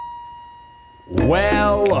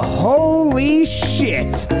Well, holy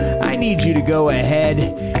shit. I need you to go ahead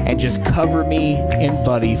and just cover me in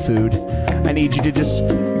buddy food. I need you to just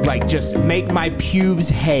make my pubes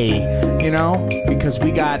hay, because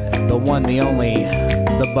we got the one, the only,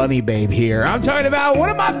 the bunny babe here. I'm talking about one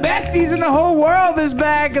of my besties in the whole world is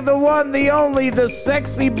back, the one, the only, the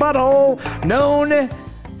sexy butthole known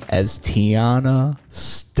as Tianna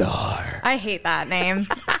Star. I hate that name.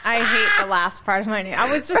 I hate the last part of my name.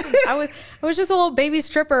 I was just a little baby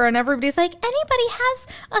stripper, and everybody's like, anybody has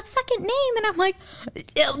a second name, and I'm like,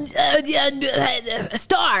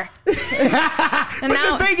 Star. And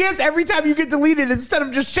now, the thing is, every time you get deleted, instead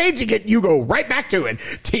of just changing it, you go right back to it.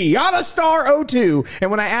 Tianna Star 02.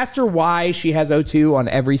 And when I asked her why she has 02 on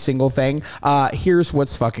every single thing, here's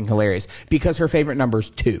what's fucking hilarious. Because her favorite number is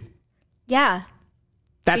 2. Yeah.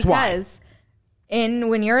 That's why. Because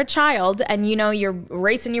when you're a child and you're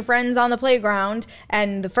racing your friends on the playground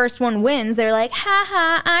and the first one wins, they're like, ha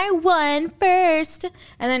ha, I won first.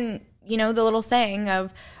 And then, the little saying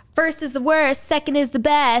of first is the worst, second is the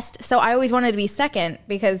best. So I always wanted to be second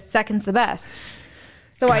because second's the best.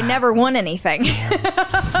 So God. I never won anything.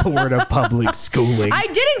 Florida public schooling. I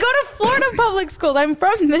didn't go to Florida public schools. I'm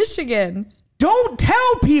from Michigan. Don't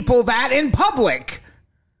tell people that in public.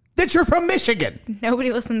 That you're from Michigan.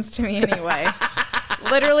 Nobody listens to me anyway.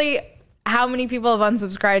 Literally, how many people have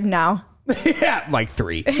unsubscribed now? Yeah, like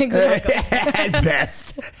 3. Exactly. At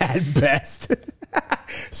best.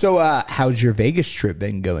 So, how's your Vegas trip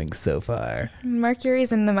been going so far?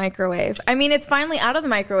 Mercury's in the microwave. I mean, it's finally out of the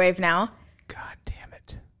microwave now. God damn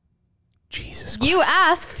it. Jesus Christ. You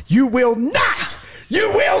asked. You will not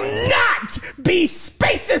be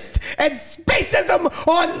spacist and spacism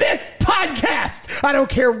on this podcast. I don't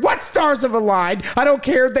care what stars have aligned. I don't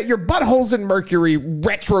care that your butthole's in Mercury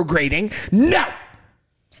retrograding. No.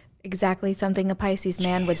 Exactly something a Pisces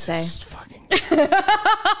man would say. Fucking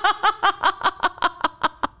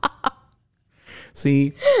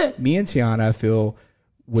See, me and Tianna feel...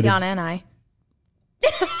 Tianna and I.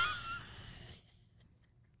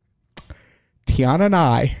 Tianna and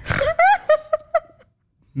I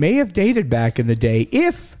may have dated back in the day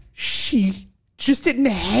if she just didn't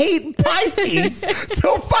hate Pisces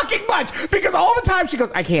so fucking much. Because all the time she goes,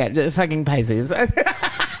 I can't, fucking Pisces.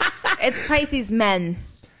 It's Pisces men.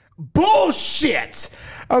 Bullshit.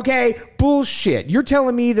 Okay, bullshit. You're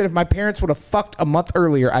telling me that if my parents would have fucked a month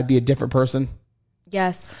earlier, I'd be a different person?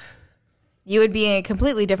 Yes. You would be a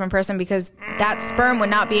completely different person because that sperm would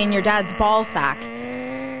not be in your dad's ball sack.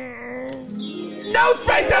 No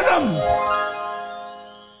spacism!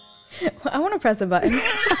 I want to press a button.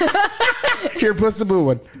 Here, press the blue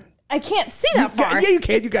one. I can't see that far. Yeah, you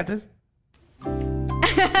can. You got this.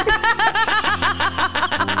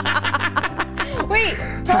 Wait,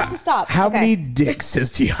 tell us to stop. How many dicks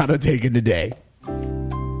has Tianna taken today?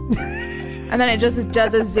 And then it just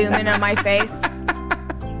does a zoom in on my face.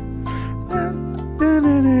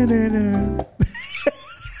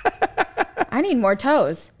 I need more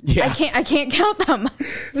toes. Yeah. I can't count them.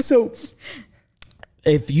 So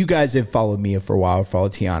if you guys have followed me for a while,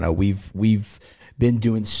 followed Tianna, we've been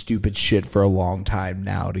doing stupid shit for a long time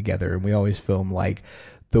now together, and we always film like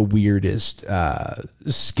the weirdest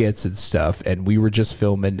skits and stuff. And we were just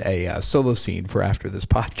filming a solo scene for after this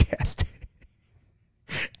podcast.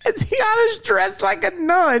 And Tianna's dressed like a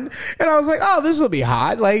nun. And I was like, oh, this will be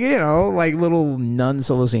hot. Like, like little nun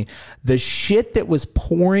solo scene. The shit that was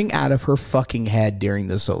pouring out of her fucking head during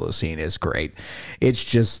the solo scene is great. It's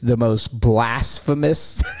just the most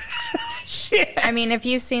blasphemous shit. I mean, if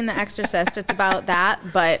you've seen The Exorcist, it's about that,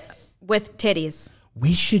 but with titties.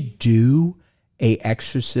 We should do a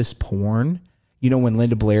Exorcist porn. When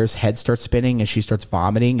Linda Blair's head starts spinning and she starts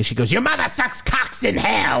vomiting and she goes, your mother sucks cocks in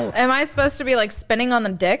hell. Am I supposed to be like spinning on the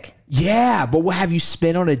dick? Yeah, but we'll have you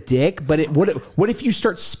spin on a dick. But what if you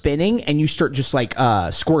start spinning and you start just like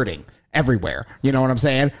squirting everywhere? You know what I'm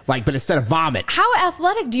saying? Like, but instead of vomit. How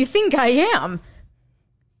athletic do you think I am?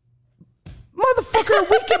 Motherfucker,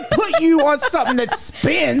 we can put you on something that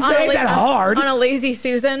spins. It ain't that hard. On a Lazy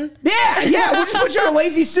Susan? Yeah. We'll just put you on a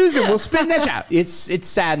Lazy Susan. We'll spin that shit. It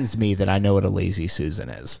saddens me that I know what a Lazy Susan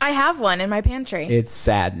is. I have one in my pantry. It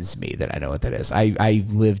saddens me that I know what that is. I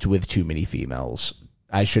lived with too many females.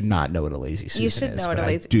 I should not know what a Lazy Susan is. You should know what a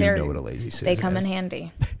Lazy Susan is. I do know what a Lazy Susan is. They come in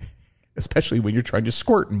handy. Especially when you're trying to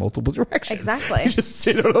squirt in multiple directions. Exactly. You just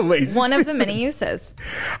sit on a Lazy One Susan. of the many uses.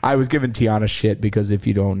 I was giving Tianna shit because if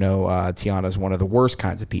you don't know, Tianna's one of the worst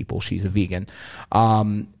kinds of people. She's a vegan.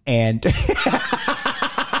 And...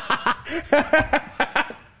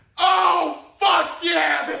 Oh, fuck you!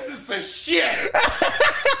 yeah, this is the shit.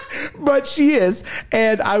 But she is.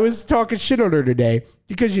 And I was talking shit on her today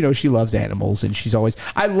because, you know, she loves animals and she's always,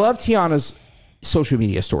 I love Tianna's social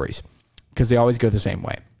media stories because they always go the same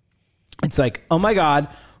way. It's like, oh my God,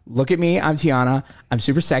 look at me. I'm Tianna. I'm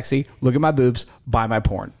super sexy. Look at my boobs. Buy my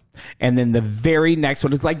porn. And then the very next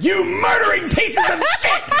one is like, you murdering pieces of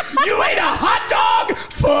shit. You ate a hot dog.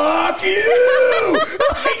 Fuck you.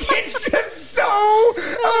 Like, it's just so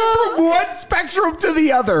from one spectrum to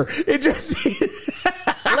the other. It just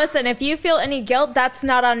Listen, if you feel any guilt, that's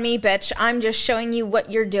not on me, bitch. I'm just showing you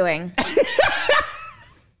what you're doing.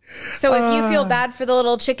 So if you feel bad for the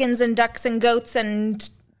little chickens and ducks and goats and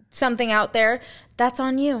something out there, that's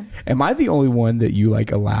on you. Am I the only one that you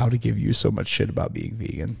like allow to give you so much shit about being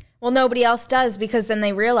vegan? Well, nobody else does because then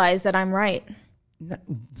they realize that I'm right.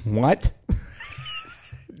 What?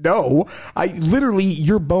 No, I literally,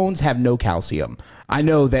 your bones have no calcium. I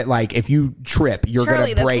know that, like, if you trip, you're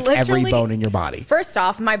going to break every bone in your body. First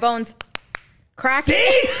off, my bones crack.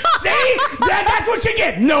 See? That's what you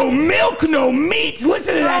get. No milk, no meat.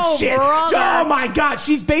 Listen to that shit. Brother. Oh, my God.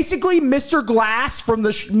 She's basically Mr. Glass from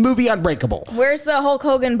the movie Unbreakable. Where's the Hulk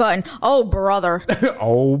Hogan button? Oh, brother.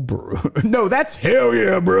 Oh, bro. No, that's hell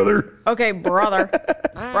yeah, brother. Okay, brother.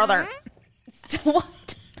 Brother. What?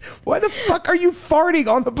 Why the fuck are you farting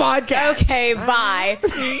on the podcast? Okay, bye.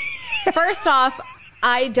 First off,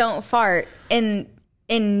 I don't fart in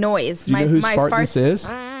noise. Do you know whose fart this is?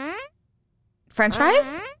 French fries?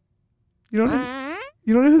 You don't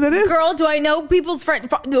know who that is? Girl, do I know people's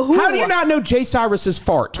fart? Who? How do you not know Jay Cyrus's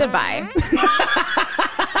fart? Goodbye.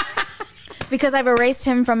 Because I've erased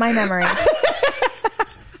him from my memory.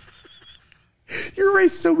 You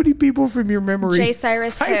erased so many people from your memory. Jay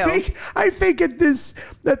Cyrus who? I think at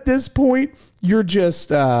this point, you're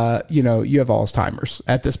just, you have Alzheimer's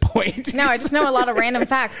at this point. No, I just know a lot of random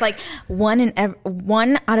facts. Like one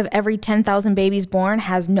out of every 10,000 babies born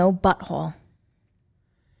has no butthole.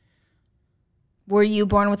 Were you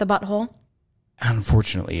born with a butthole?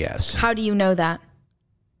 Unfortunately, yes. How do you know that?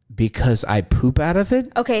 Because I poop out of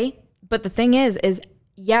it? Okay, but the thing is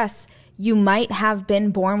yes, you might have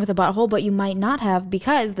been born with a butthole, but you might not have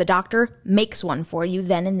because the doctor makes one for you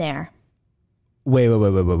then and there. Wait.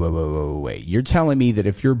 You're telling me that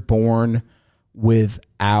if you're born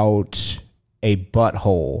without a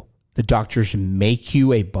butthole, the doctors make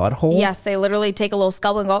you a butthole? Yes, they literally take a little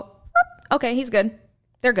scalpel and go, okay, he's good.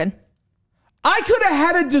 They're good. I could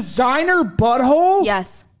have had a designer butthole?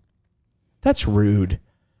 Yes. That's rude.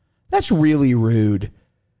 That's really rude.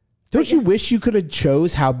 Don't you wish you could have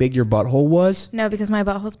chose how big your butthole was? No, because my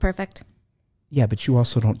butthole's perfect. Yeah, but you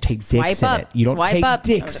also don't take dicks in it. You don't take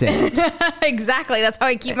dicks in it. Exactly. That's how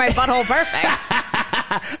I keep my butthole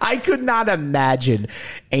perfect. I could not imagine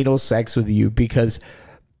anal sex with you because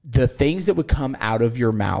the things that would come out of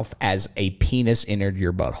your mouth as a penis entered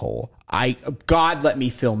your butthole. God, let me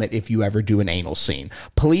film it if you ever do an anal scene.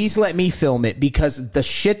 Please let me film it because the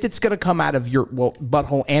shit that's going to come out of your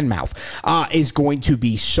butthole and mouth is going to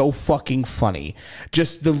be so fucking funny.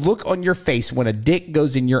 Just the look on your face when a dick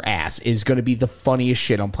goes in your ass is going to be the funniest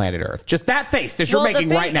shit on planet Earth. Just that face that you're making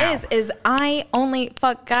right now. The thing is I only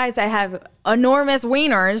fuck guys that have enormous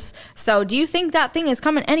wieners. So do you think that thing is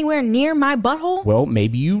coming anywhere near my butthole? Well,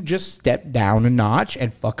 maybe you just step down a notch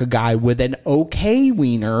and fuck a guy with an okay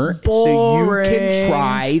wiener. Boring. So you can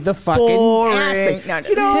try the fucking ass thing.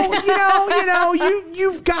 No.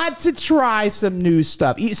 You've got to try some new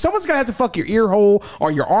stuff. Someone's gonna have to fuck your ear hole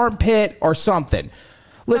or your armpit or something.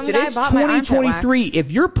 Listen, it's 2023.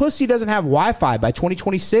 If your pussy doesn't have Wi-Fi by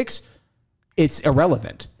 2026, it's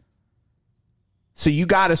irrelevant. So you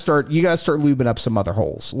gotta start lubing up some other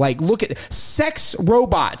holes. Like, look at sex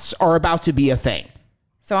robots are about to be a thing.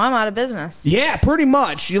 So I'm out of business. Yeah, pretty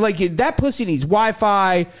much. You like that pussy needs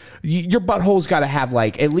Wi-Fi. Your butthole's got to have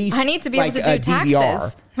like at least. I need to be able to do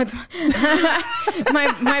taxes. With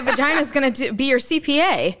my vagina's going to be your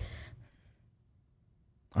CPA.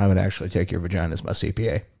 I would actually take your vagina as my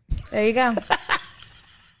CPA. There you go.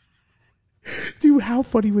 Dude, how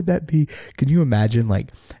funny would that be? Can you imagine,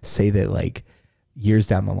 like, say that, like, years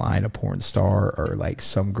down the line, a porn star or like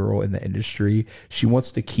some girl in the industry, she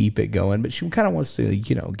wants to keep it going, but she kind of wants to,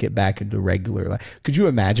 get back into regular life. Could you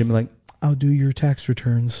imagine, like, I'll do your tax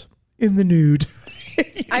returns in the nude?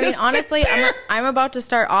 I mean, honestly, I'm about to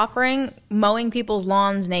start offering mowing people's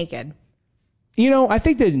lawns naked. I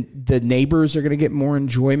think that the neighbors are going to get more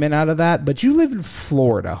enjoyment out of that, but you live in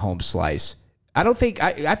Florida, home slice. I think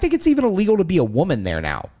it's even illegal to be a woman there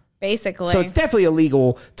now. Basically. So it's definitely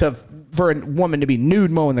illegal for a woman to be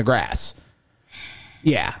nude mowing the grass.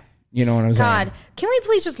 Yeah. You know what I'm saying? God, can we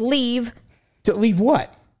please just leave? To leave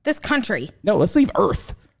what? This country. No, let's leave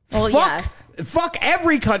Earth. Well, yes. Fuck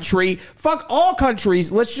every country. Fuck all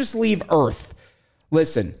countries. Let's just leave Earth.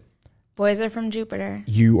 Listen. Boys are from Jupiter.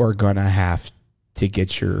 You are going to have to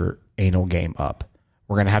get your anal game up.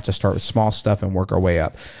 We're going to have to start with small stuff and work our way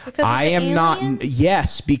up. Because I am not.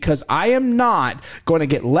 Yes, because I am not going to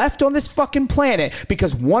get left on this fucking planet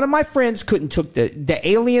because one of my friends couldn't took the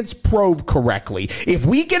aliens probe correctly. If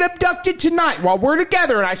we get abducted tonight while we're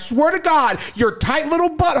together, and I swear to God, your tight little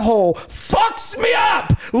butthole fucks me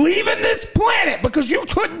up leaving this planet because you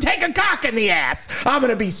couldn't take a cock in the ass. I'm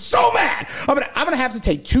going to be so mad. I'm going to have to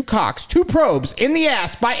take 2 cocks, 2 probes in the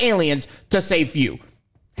ass by aliens to save you.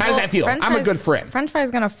 How does that feel? I'm a good friend. French fry's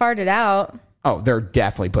gonna fart it out. Oh, they're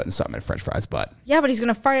definitely putting something in French fries' butt. Yeah, but he's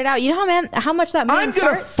gonna fart it out. You know how much that man I'm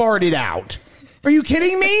gonna fart it out. Are you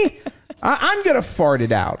kidding me? I'm gonna fart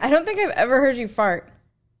it out. I don't think I've ever heard you fart.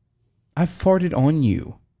 I farted on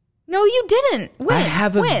you. No, you didn't. When? I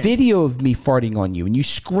have a video of me farting on you, and you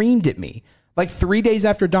screamed at me. Like 3 days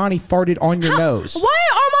after Donnie farted on your nose. Why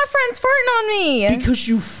are all my friends farting on me? Because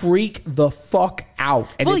you freak the fuck out.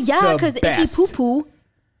 And well, yeah, because icky poo poo.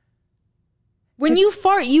 When you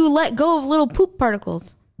fart, you let go of little poop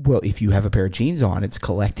particles. Well, if you have a pair of jeans on, it's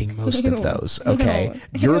collecting most of those, okay?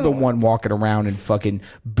 You're the one walking around in fucking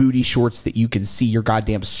booty shorts that you can see your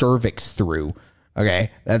goddamn cervix through, okay?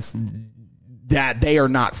 They are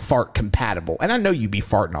not fart compatible. And I know you be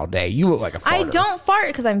farting all day. You look like a farter. I don't fart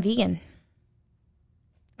because I'm vegan.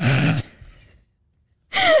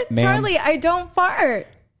 Charlie, I don't fart.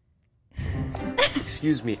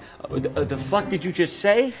 Excuse me. The fuck did you just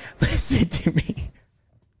say? Listen to me.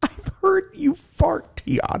 I've heard you fart,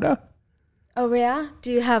 Tianna. Oh, yeah?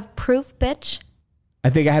 Do you have proof, bitch? I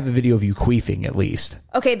think I have a video of you queefing at least.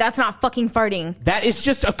 Okay, that's not fucking farting. That is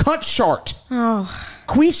just a cunt shart. Oh.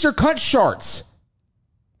 Queefs are cunt sharts.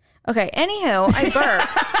 Okay, anywho, I burp.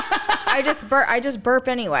 I just burp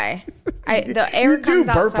anyway. The air comes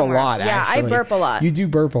out somewhere. You do burp a lot, yeah, actually. I burp a lot. You do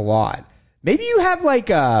burp a lot. Maybe you have like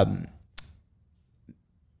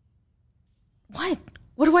What?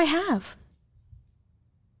 What do I have?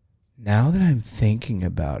 Now that I'm thinking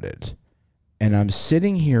about it, and I'm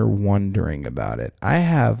sitting here wondering about it, I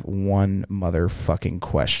have one motherfucking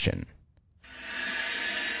question.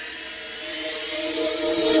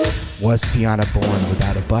 Was Tianna born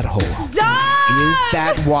without a butthole? Stop! Is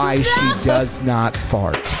that why she does not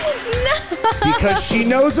fart? No! Because she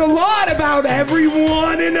knows a lot about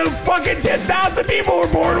everyone in the fucking 10,000 people who are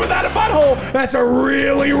born without a butthole. That's a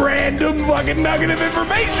really random fucking nugget of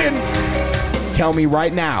information. Tell me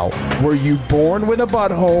right now, were you born with a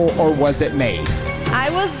butthole or was it made? I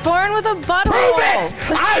was born with a butthole. Prove it!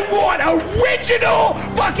 I want original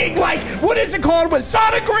fucking, like, what is it called? With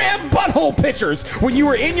sonogram butthole pictures. When you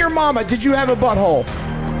were in your mama, did you have a butthole?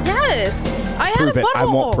 Yes. I had Prove a it. butthole. I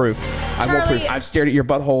want proof. I want Charlie, proof. I've stared at your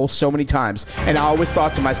butthole so many times, and I always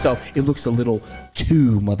thought to myself, it looks a little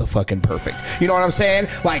too motherfucking perfect. You know what I'm saying?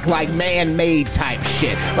 Like man-made type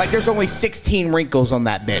shit. Like, there's only 16 wrinkles on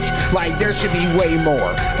that bitch. Like, there should be way more.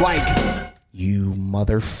 Like, you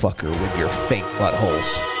motherfucker with your fake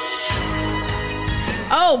buttholes.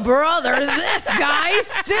 Oh, brother, this guy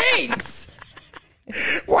stinks.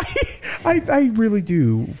 Why? I really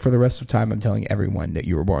do. For the rest of time, I'm telling everyone that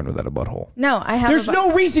you were born without a butthole. No, I have. There's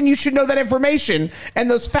no reason you should know that information and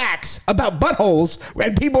those facts about buttholes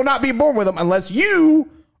and people not being born with them unless you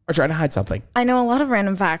are trying to hide something. I know a lot of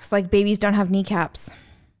random facts, like babies don't have kneecaps.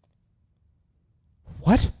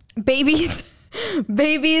 What? Babies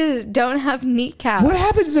don't have kneecaps. What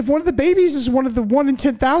happens if one of the babies is one of the 1 in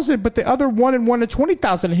 10,000, but the other 1 in 1 in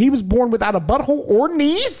 20,000, and he was born without a butthole or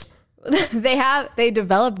knees? They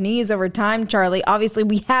develop knees over time, Charlie. Obviously,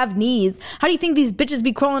 we have knees. How do you think these bitches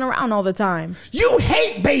be crawling around all the time? You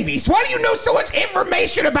hate babies. Why do you know so much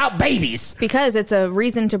information about babies? Because it's a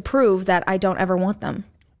reason to prove that I don't ever want them.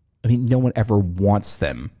 I mean, no one ever wants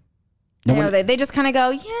them. They just kind of go,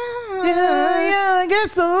 yeah, I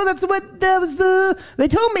guess so. That's what they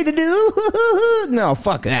told me to do. No,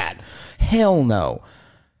 fuck that. Hell no.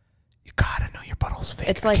 You gotta know your butthole's fake.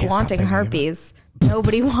 It's like wanting herpes.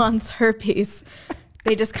 Nobody wants herpes.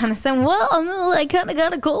 They just kind of say, well, I kind of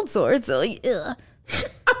got a cold sore, so yeah.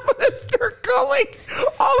 I'm gonna start calling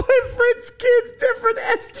all my friends' kids different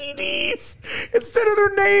STDs instead of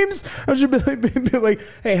their names. I should be like,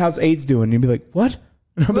 hey, how's AIDS doing? And you'd be like, what?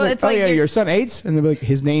 And I'll be like, oh yeah, your son AIDS? And they'll be like,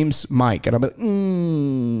 his name's Mike. And I'll be like,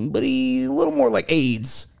 but he's a little more like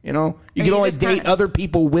AIDS, you know? You can only date other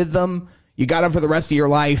people with them. You got them for the rest of your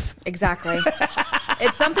life. Exactly.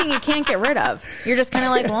 It's something you can't get rid of. You're just kind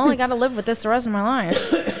of like, well, I got to live with this the rest of my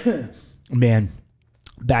life. Man,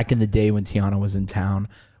 back in the day when Tianna was in town,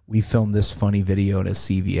 we filmed this funny video in a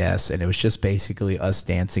CVS, and it was just basically us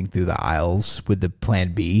dancing through the aisles with the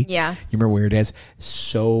Plan B. Yeah. You remember where it is?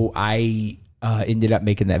 So I ended up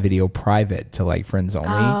making that video private to like friends only.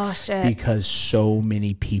 Oh, shit. Because so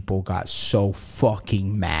many people got so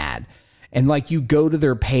fucking mad. And like you go to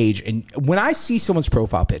their page, and when I see someone's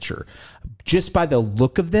profile picture, just by the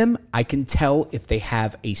look of them, I can tell if they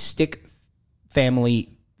have a stick family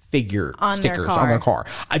figure on stickers on their car.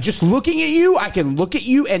 I just looking at you, I can look at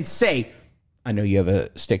you and say, I know you have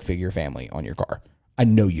a stick figure family on your car. I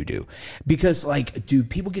know you do. Because like, dude,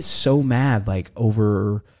 people get so mad like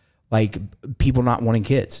over like people not wanting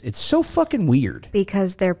kids. It's so fucking weird.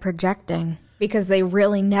 Because they're projecting. Because they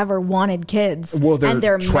really never wanted kids. Well,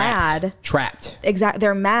 they're mad. Trapped. Exactly.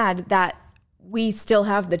 They're mad that we still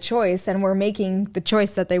have the choice and we're making the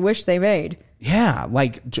choice that they wish they made. Yeah,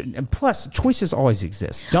 like, and plus, choices always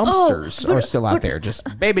exist. Dumpsters are still out there,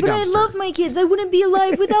 just baby dumpsters. But I love my kids. I wouldn't be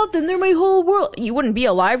alive without them. They're my whole world. You wouldn't be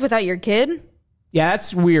alive without your kid? Yeah,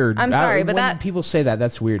 that's weird. I'm sorry, but when people say that,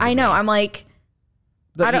 that's weird. I know. Me. I'm like...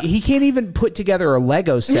 He can't even put together a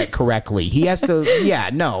Lego set correctly. He has to. Yeah,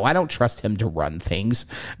 no, I don't trust him to run things.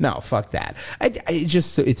 No, fuck that.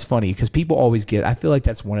 It's funny because people always get. I feel like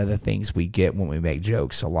that's one of the things we get when we make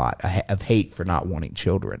jokes a lot of hate for not wanting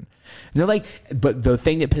children. And they're like, but the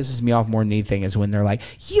thing that pisses me off more than anything is when they're like,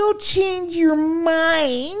 "You'll change your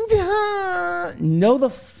mind, huh?" No, the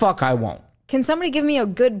fuck I won't. Can somebody give me a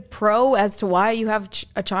good pro as to why you have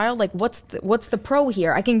a child? Like, what's the pro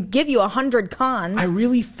here? I can give you 100 cons. I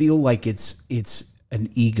really feel like it's an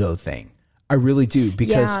ego thing. I really do.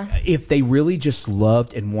 Because if they really just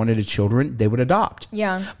loved and wanted a children, they would adopt.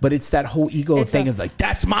 Yeah. But it's that whole ego thing of like,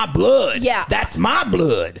 that's my blood. Yeah. That's my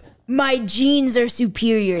blood. My genes are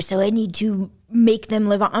superior, so I need to make them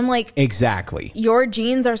live on. I'm like, exactly. Your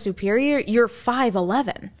genes are superior? You're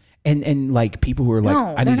 5'11". And like people who are like,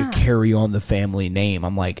 no, I need to carry on the family name.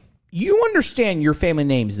 I'm like, you understand your family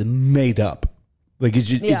name is made up. Like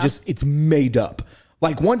it's made up.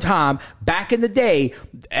 Like one time back in the day,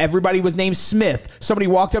 everybody was named Smith. Somebody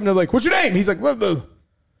walked up and they're like, what's your name? He's like,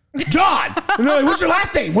 John. And they're like, what's your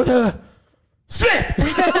last name? Smith.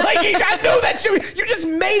 Like, I know that shit. You just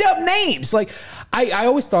made up names. Like I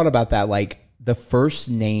always thought about that. Like the first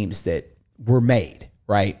names that were made,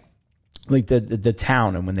 right? Like the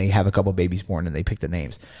town, and when they have a couple babies born and they pick the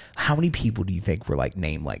names, how many people do you think were like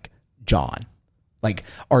named like John, like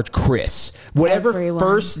or Chris, whatever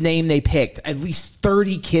first name they picked? At least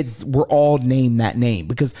 30 kids were all named that name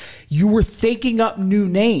because you were thinking up new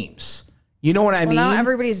names. You know what I mean? Now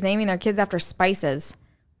everybody's naming their kids after spices,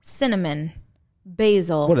 cinnamon,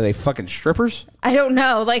 basil. What are they, fucking strippers? I don't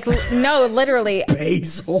know. Like no, literally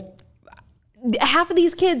basil. Half of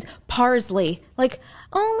these kids, parsley. Like,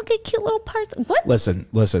 oh, look at cute little parsley. What?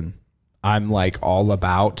 Listen. I'm like all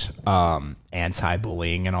about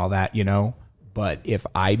anti-bullying and all that, you know. But if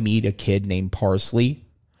I meet a kid named Parsley,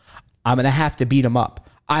 I'm gonna have to beat him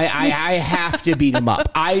up. I have to beat him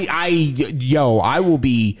up. I will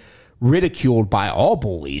be ridiculed by all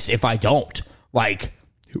bullies if I don't. Like,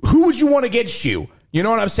 who would you want against you? You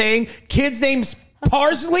know what I'm saying? Kids named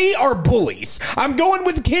Parsley or bullies? I'm going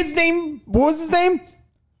with the kid's name. What was his name?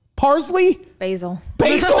 Parsley? Basil.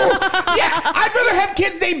 Yeah, I'd rather have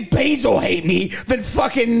kids named Basil hate me than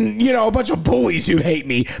fucking, a bunch of bullies who hate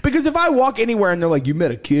me. Because if I walk anywhere and they're like, you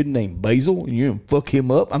met a kid named Basil and you didn't fuck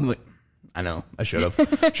him up, I'm like, I know, I should have.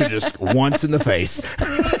 Should just once in the face.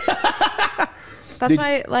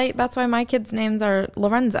 That's why my kids' names are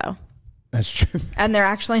Lorenzo. That's true. And they're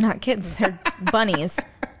actually not kids, they're bunnies.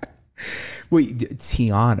 Wait,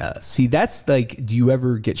 Tianna. See, that's like, do you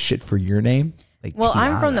ever get shit for your name? Like, well, Tianna.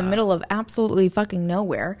 I'm from the middle of absolutely fucking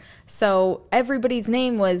nowhere. So everybody's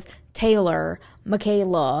name was Taylor,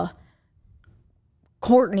 Michaela,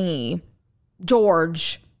 Courtney,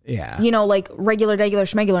 George. Yeah. Like regular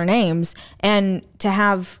schmegular names. And to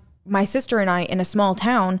have my sister and I in a small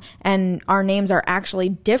town and our names are actually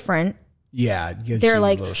different. Yeah. They're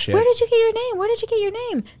like, where did you get your name? Where did you get your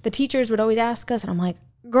name? The teachers would always ask us. And I'm like,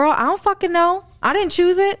 girl, I don't fucking know. I didn't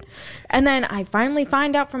choose it. And then I finally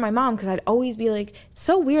find out from my mom because I'd always be like, it's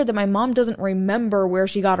so weird that my mom doesn't remember where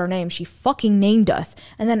she got her name. She fucking named us.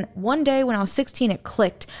 And then one day when I was 16, it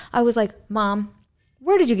clicked. I was like, Mom,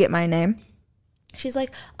 where did you get my name? She's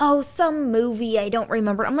like, oh, some movie. I don't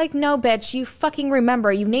remember. I'm like, no, bitch, you fucking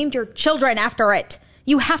remember. You named your children after it.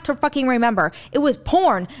 You have to fucking remember. It was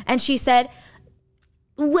porn. And she said,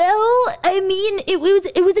 well, I mean, it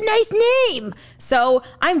was a nice name. So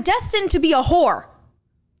I'm destined to be a whore.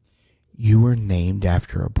 You were named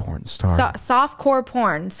after a porn star. Softcore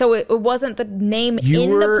porn. So it wasn't the name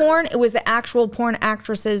the porn. It was the actual porn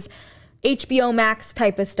actress's HBO Max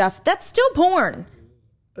type of stuff, that's still porn.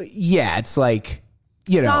 Yeah, it's like,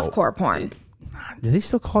 you know, Softcore porn. Do they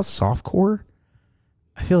still call it softcore?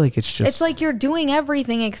 I feel like it's just... It's like you're doing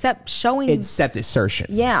everything except showing... Except insertion.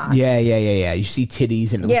 Yeah. Yeah. You see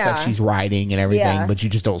titties and it looks like she's riding and everything, but you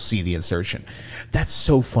just don't see the insertion. That's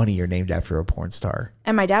so funny you're named after a porn star.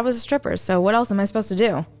 And my dad was a stripper, so what else am I supposed to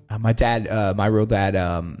do? My real dad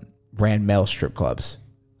ran male strip clubs.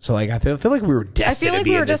 So like I feel like we were destined to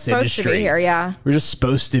be in this industry. I feel like we were just supposed to be here, yeah. We're just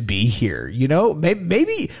supposed to be here, you know?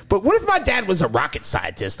 Maybe, but what if my dad was a rocket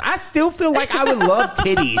scientist? I still feel like I would love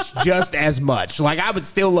titties just as much. Like I would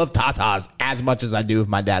still love tatas as much as I do if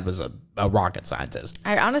my dad was a rocket scientist.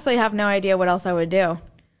 I honestly have no idea what else I would do.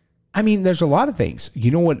 I mean, there's a lot of things. You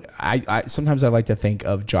know what? I sometimes I like to think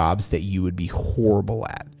of jobs that you would be horrible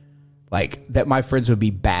at. Like that my friends would be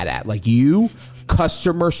bad at. Like you,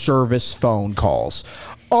 customer service phone calls.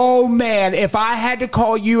 Oh man, if I had to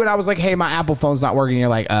call you and I was like, hey, my Apple phone's not working, you're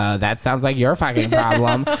like, that sounds like your fucking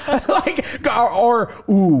problem.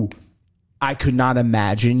 Ooh, I could not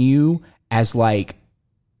imagine you as like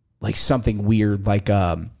something weird, like,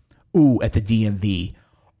 at the DMV.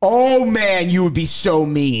 Oh man, you would be so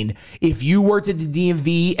mean. If you worked at the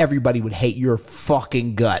DMV, everybody would hate your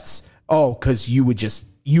fucking guts. Oh, because you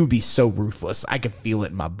would be so ruthless. I could feel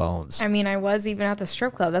it in my bones. I mean, I was even at the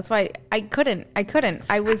strip club. That's why I couldn't.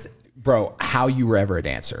 I was... Bro, how you were ever a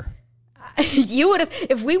dancer? You would have...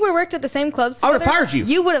 If we were worked at the same clubs together, I would have fired you.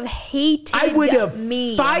 You would have hated me. I would have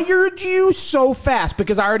fired you so fast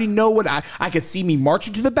because I already know what I could see me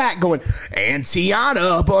marching to the back going, and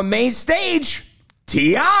Tianna up on main stage.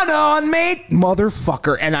 Tianna on main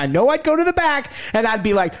motherfucker. And I know I'd go to the back and I'd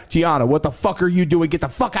be like, Tianna, what the fuck are you doing? Get the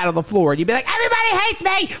fuck out of the floor. And you'd be like, everybody hates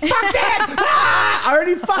me. Fuck them. I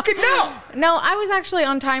already fucking know. No, I was actually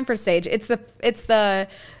on time for stage. It's the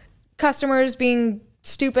customers being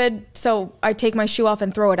stupid, so I take my shoe off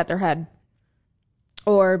and throw it at their head.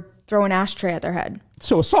 Or throw an ashtray at their head.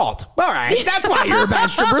 So assault. All right. That's why you're a bad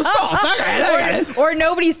stripper. Assault. I got it. Or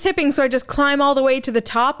nobody's tipping, so I just climb all the way to the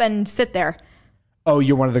top and sit there. Oh,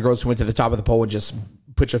 you're one of the girls who went to the top of the pole and just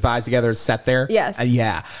put your thighs together and sat there? Yes.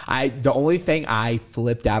 Yeah. The only thing I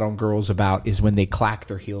flipped out on girls about is when they clack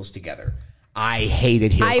their heels together. I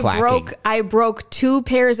hated heel clacking. I broke 2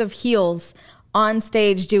 pairs of heels on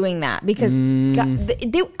stage doing that because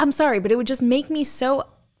I'm sorry, but it would just make me so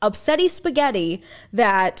upsetty spaghetti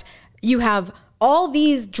that you have all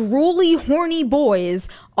these drooly, horny boys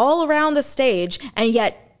all around the stage and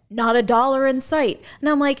yet not a dollar in sight. And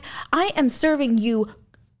I'm like, I am serving you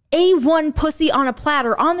A1 pussy on a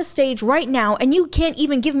platter on the stage right now, and you can't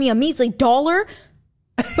even give me a measly $1?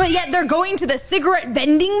 But yet they're going to the cigarette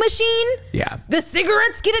vending machine? Yeah. The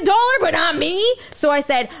cigarettes get $1, but not me? So I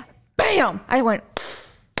said, bam! I went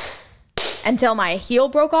until my heel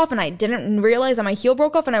broke off, and I didn't realize that my heel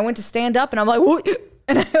broke off, and I went to stand up, and I'm like, what?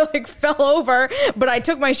 And I like fell over, but I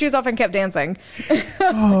took my shoes off and kept dancing.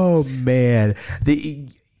 Oh, man.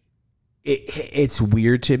 It's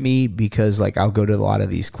weird to me because like I'll go to a lot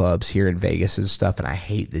of these clubs here in Vegas and stuff, and I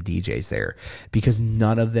hate the DJs there because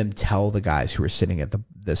none of them tell the guys who are sitting at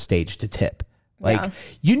the stage to tip. Like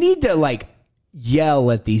you need to like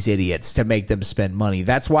yell at these idiots to make them spend money.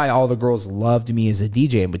 That's why all the girls loved me as a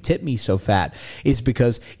DJ and would tip me so fat, is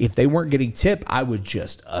because if they weren't getting tip, I would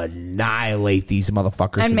just annihilate these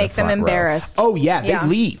motherfuckers and make them embarrassed. Oh yeah, they'd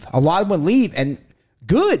leave. A lot of them would leave, and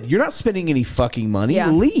good. You're not spending any fucking money.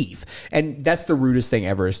 Yeah. Leave. And that's the rudest thing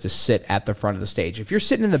ever, is to sit at the front of the stage. If you're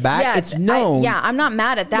sitting in the back, it's known. I'm not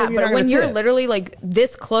mad at that. Maybe but when you're literally like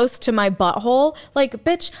this close to my butthole, like,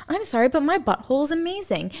 bitch, I'm sorry, but my butthole is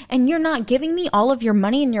amazing. And you're not giving me all of your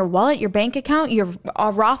money in your wallet, your bank account, your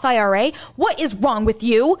Roth IRA. What is wrong with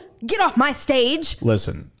you? Get off my stage.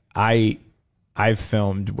 Listen, I've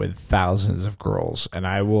filmed with thousands of girls, and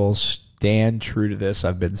I will stand true to this.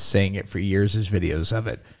 I've been saying it for years. There's videos of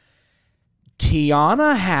it.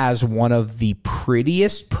 Tianna has one of the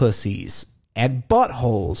prettiest pussies and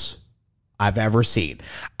buttholes I've ever seen.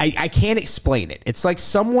 I can't explain it. It's like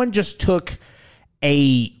someone just took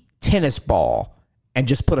a tennis ball and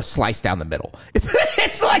just put a slice down the middle.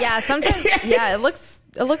 It's like, yeah, sometimes, yeah, it looks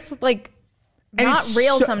like not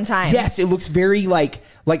real sometimes. Yes, it looks very like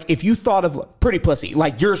if you thought of pretty pussy,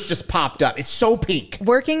 like yours just popped up. It's so pink.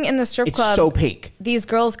 Working in the strip club, it's so pink. These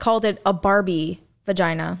girls called it a Barbie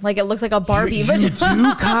vagina. Like it looks like a Barbie vagina. You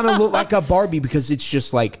do kind of look like a Barbie because it's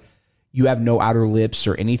just like you have no outer lips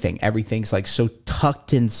or anything. Everything's like so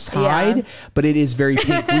tucked inside, but it is very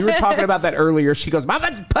pink. We were talking about that earlier. She goes, my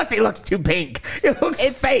pussy looks too pink. It looks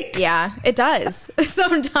fake. Yeah, it does.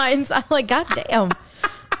 Sometimes I'm like, God damn.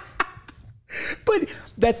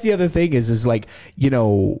 But that's the other thing is like, you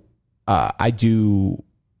know, I do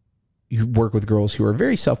work with girls who are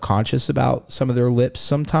very self-conscious about some of their lips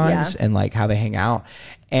sometimes and like how they hang out.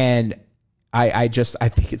 And I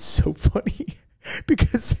think it's so funny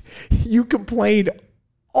because you complain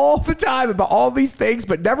all the time about all these things,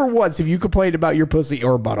 but never once have you complained about your pussy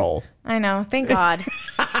or butthole. I know. Thank God.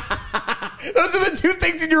 Those are the two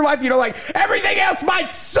things in your life, like everything else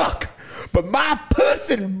might suck, but my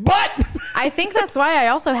puss and butt. I think that's why I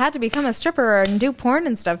also had to become a stripper and do porn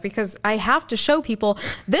and stuff, because I have to show people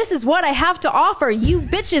this is what I have to offer. You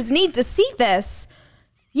bitches need to see this.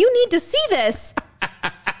 You need to see this.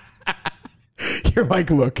 You're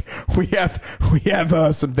like, look, we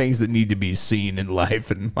have some things that need to be seen in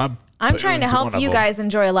life, and I'm trying to help you guys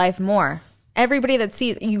enjoy life more. Everybody that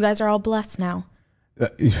sees you guys are all blessed now.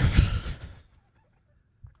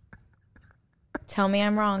 Tell me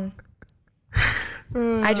I'm wrong.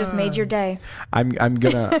 I just made your day.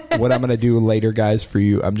 What I'm gonna do later, guys, for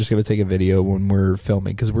you, I'm just gonna take a video when we're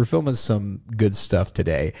filming, because we're filming some good stuff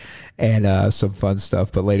today and some fun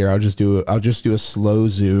stuff. But later I'll just do a slow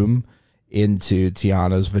zoom into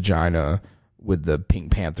Tianna's vagina with the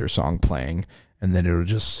Pink Panther song playing, and then it'll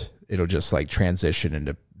just like transition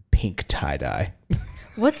into pink tie-dye.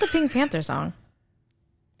 What's the Pink Panther song?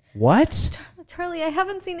 What? Charlie, I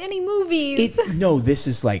haven't seen any movies. No, this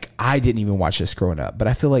is like, I didn't even watch this growing up, but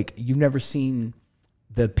I feel like you've never seen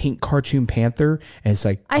the pink cartoon Panther, and it's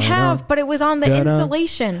like, I have, but it was on the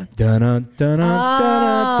installation. I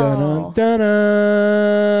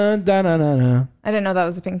didn't know that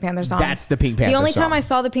was the Pink Panther song. That's the Pink Panther song. The only time I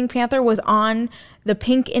saw the Pink Panther was on the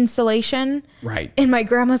pink installation, right, in my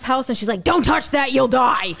grandma's house, and she's like, "Don't touch that, you'll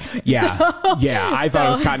die." Yeah, I thought it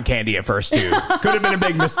was cotton candy at first too. Could have been a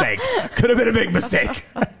big mistake.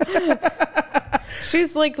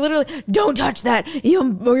 She's like, literally, "Don't touch that.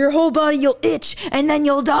 Your whole body, you'll itch, and then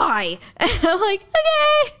you'll die." And I'm like,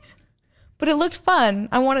 okay. But it looked fun.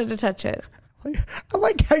 I wanted to touch it. I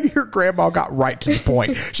like how your grandma got right to the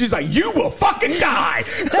point. She's like, "You will fucking die."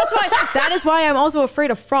 That is why I'm also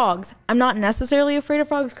afraid of frogs. I'm not necessarily afraid of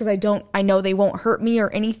frogs because I know they won't hurt me or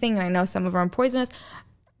anything. And I know some of them are poisonous.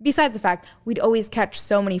 Besides the fact, we'd always catch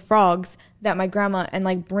so many frogs that my grandma, and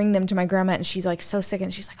like bring them to my grandma, and she's like so sick,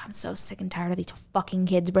 and she's like, "I'm so sick and tired of these fucking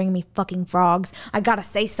kids bringing me fucking frogs. I gotta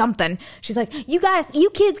say something." She's like, you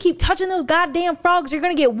kids keep touching those goddamn frogs, you're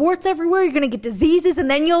gonna get warts everywhere, you're gonna get diseases, and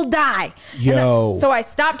then you'll die. So I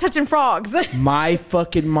stopped touching frogs. My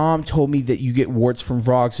fucking mom told me that you get warts from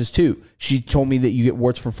frogs too. She told me that you get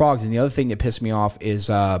warts from frogs. And the other thing that pissed me off is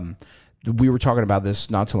we were talking about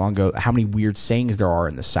this not too long ago, how many weird sayings there are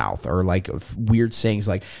in the South, or like weird sayings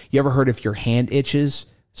like, you ever heard if your hand itches,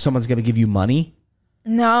 someone's going to give you money?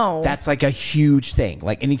 No. That's like a huge thing.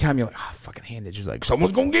 Like anytime you're like, "Oh, fucking hand itches," like,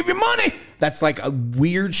 someone's going to give you money. That's like a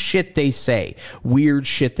weird shit they say.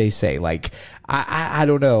 Like, I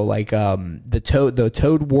don't know. Like, the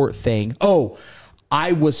toad wart thing. Oh,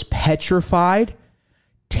 I was terrified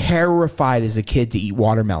as a kid to eat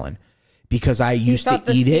watermelon, because I used to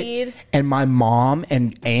eat it, and my mom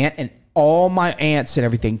and aunt and all my aunts and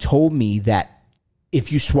everything told me that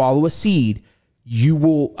if you swallow a seed, you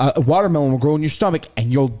will a watermelon will grow in your stomach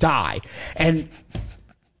and you'll die. And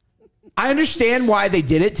I understand why they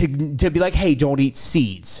did it, to be like, "Hey, don't eat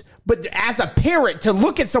seeds." But as a parent, to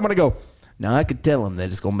look at someone and go, "No, I could tell him that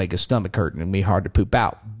it's going to make his stomach hurt and it'll be hard to poop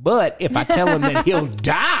out. But if I tell him that he'll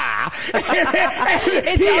die, he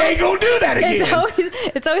ain't going to do that again."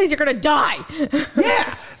 It's always you're going to die.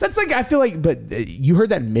 Yeah. That's like, I feel like, but you heard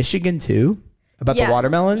that in Michigan too? About the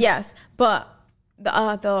watermelons? Yes. But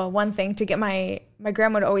the one thing to get my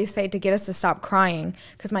grandma would always say to get us to stop crying,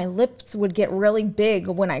 because my lips would get really big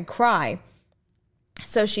when I cry.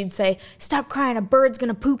 So she'd say, "Stop crying, a bird's going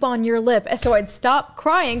to poop on your lip." And so I'd stop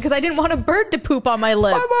crying because I didn't want a bird to poop on my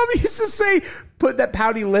lip. My mom used to say, "Put that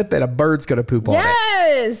pouty lip and a bird's going to poop on it."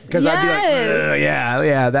 Yes. Because I'd be like,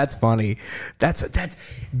 yeah, that's funny.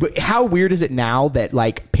 But how weird is it now that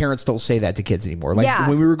like parents don't say that to kids anymore? Like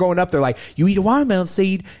when we were growing up, they're like, "You eat a watermelon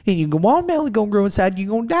seed and watermelon going to grow inside, you're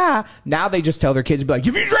going to die." Now they just tell their kids, be like,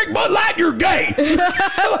 "If you drink Bud Light, you're gay."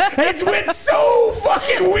 It's went so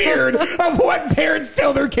fucking weird of what parents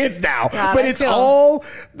tell their kids now. God, but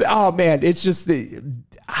oh man, it's just,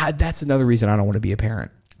 that's another reason I don't want to be a parent.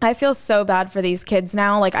 I feel so bad for these kids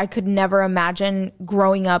now. Like, I could never imagine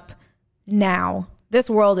growing up now. This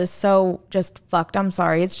world is so just fucked. I'm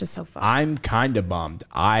sorry. It's just so fucked. I'm kind of bummed.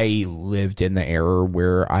 I lived in the era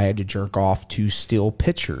where I had to jerk off to steal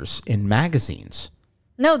pictures in magazines.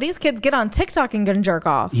 No, these kids get on TikTok and gonna jerk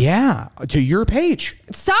off. Yeah, to your page.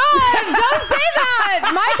 Stop! Don't say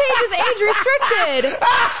that! My page is age restricted.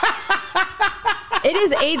 It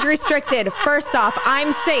is age restricted. First off,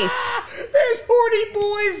 I'm safe. horny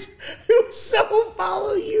boys who so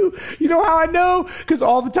follow you. You know how I know? Because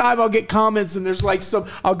all the time I'll get comments and there's like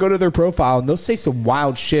I'll go to their profile and they'll say some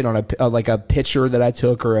wild shit on like a picture that I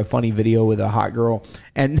took or a funny video with a hot girl.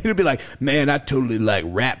 And it'll be like, man, I totally like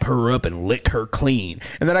wrap her up and lick her clean.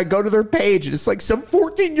 And then I go to their page and it's like some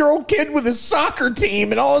 14-year-old kid with his soccer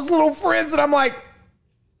team and all his little friends. And I'm like,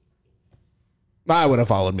 I would have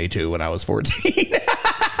followed me too when I was 14.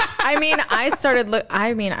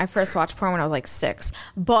 I first watched porn when I was like 6,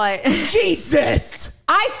 but Jesus.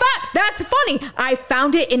 That's funny. I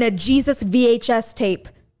found it in a Jesus VHS tape.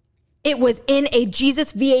 It was in a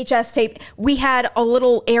Jesus VHS tape. We had a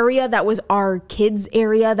little area that was our kids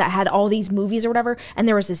area that had all these movies or whatever. And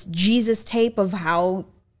there was this Jesus tape of how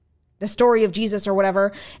the story of Jesus or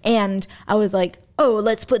whatever. And I was like, oh,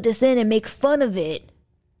 let's put this in and make fun of it.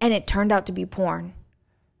 And it turned out to be porn.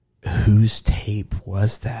 Whose tape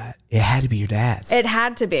was that? It had to be your dad's. It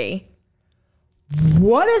had to be.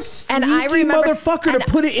 What a sneaky motherfucker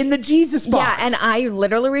to put it in the Jesus box. Yeah, and I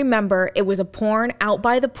literally remember it was a porn out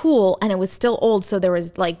by the pool, and it was still old, so there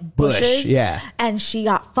was like bushes. Yeah. And she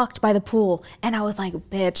got fucked by the pool. And I was like,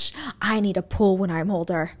 bitch, I need a pool when I'm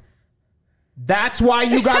older. That's why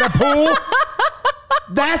you got a pool?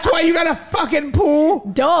 That's why you got a fucking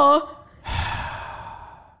pool? Duh.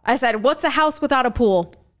 I said, what's a house without a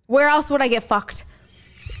pool? Where else would I get fucked?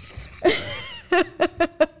 I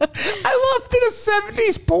love that a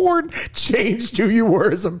 70s porn changed who you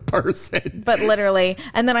were as a person. But literally.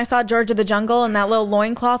 And then I saw George of the Jungle and that little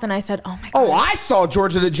loincloth, and I said, oh my God. Oh, I saw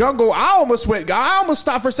George of the Jungle. I almost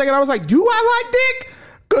stopped for a second. I was like, do I like dick?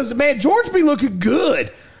 Because, man, George be looking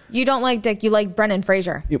good. You don't like dick. You like Brendan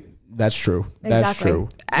Fraser. That's true. That's Exactly. true.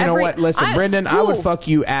 You know what? Listen, Brendan, I would fuck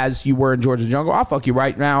you as you were in George of the Jungle. I'll fuck you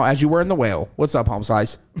right now as you were in The Whale. What's up, home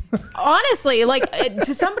slice? Honestly, like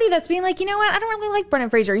to somebody that's being like, you know what? I don't really like Brendan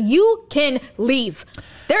Fraser. You can leave.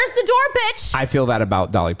 There's the door, bitch. I feel that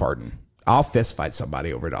about Dolly Parton. I'll fist fight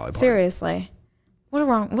somebody over Dolly Parton. Seriously.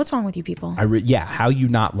 What's wrong with you people? How you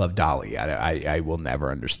not love Dolly? I will never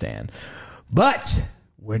understand. But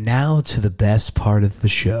we're now to the best part of the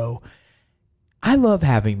show. I love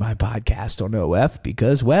having my podcast on OF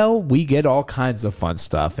because, well, we get all kinds of fun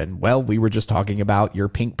stuff. And, well, we were just talking about your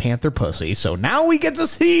Pink Panther pussy. So now we get to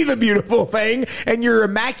see the beautiful thing and your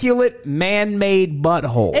immaculate man-made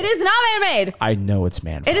butthole. It is not man-made. I know it's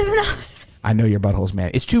man-made. It is not. I know your butthole's man.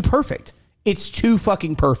 It's too perfect. It's too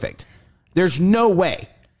fucking perfect. There's no way.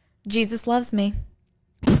 Jesus loves me.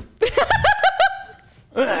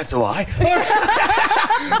 That's a lie.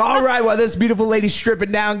 All right, well, this beautiful lady's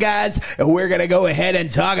stripping down, guys. We're going to go ahead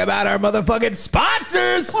and talk about our motherfucking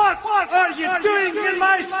sponsors. What are you doing in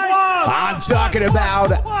my swamp? I'm talking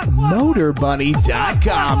about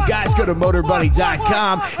MotorBunny.com. Guys, go to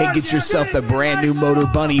MotorBunny.com and get yourself the brand new Motor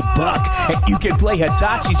Bunny Buck. And you can play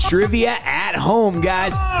Hitachi Trivia at home,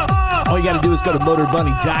 guys. All you got to do is go to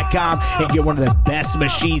MotorBunny.com and get one of the best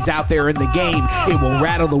machines out there in the game. It will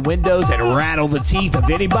rattle the windows and rattle the teeth of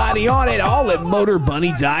anybody on it, all at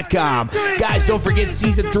MotorBunny.com. Guys, don't forget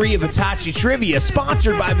Season 3 of Hitachi Trivia,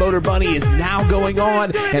 sponsored by Motor Bunny, is now going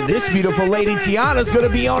on, and this beautiful lady, Tianna, is going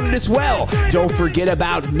to be on it as well. Don't forget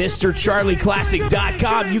about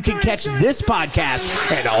MrCharlieClassic.com. You can catch this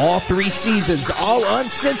podcast and all 3 seasons, all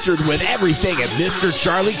uncensored, with everything at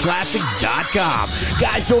MrCharlieClassic.com.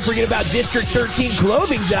 Guys, don't forget about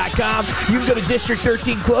District13Clothing.com. You can go to District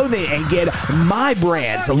 13 Clothing and get my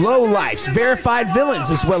brands, Lovelife, Verified Villains,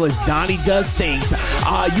 as well as Donnie Does Things.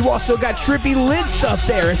 You also got Trippy Lid stuff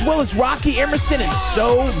there, as well as Rocky Emerson and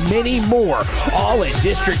so many more, all at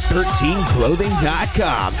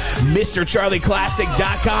District13Clothing.com.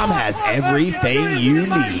 MrCharlieClassic.com has everything you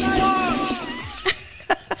need.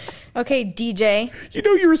 Okay, DJ. You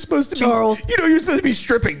know you were supposed to Charles. be. You know you're supposed to be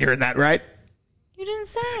stripping during that, right? You didn't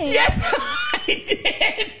say. Yes, I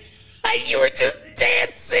did. You were just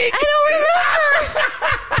dancing. I don't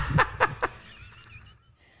remember.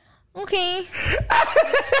 Okay.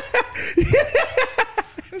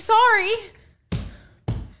 I'm sorry.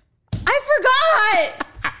 I forgot.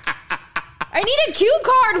 I need a cue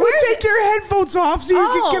card. We'll take your headphones off so you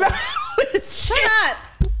can get out of this shit. Shut up.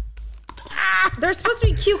 There's supposed to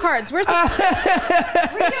be cue cards. Where's the... Redo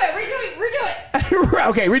it.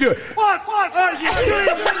 Okay, redo it. What are you doing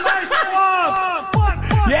in my swamp?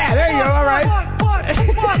 Yeah, there you go. All right.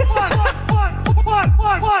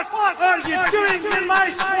 What are you doing in my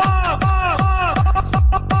swamp?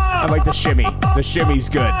 I like the shimmy. The shimmy's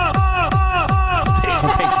good.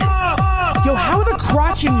 Thank you. Yo, how are the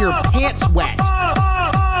crotch in your pants wet? What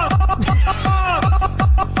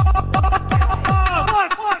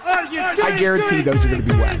are you doing? I guarantee those are going to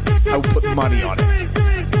be wet. I will put money on it.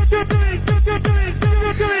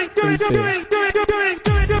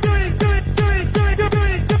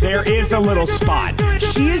 There is a little spot.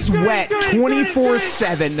 She is wet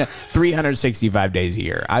 24/7, 365 days a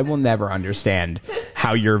year. I will never understand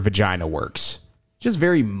how your vagina works. Just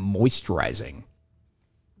very moisturizing.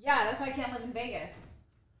 Yeah, that's why I can't live in Vegas.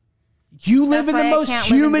 You live in the most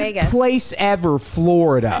humid place ever,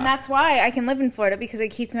 Florida. And that's why I can live in Florida, because it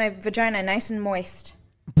keeps my vagina nice and moist.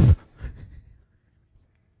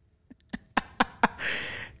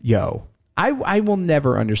 Yo, I will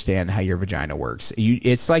never understand how your vagina works.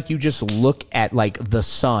 It's like you just look at like the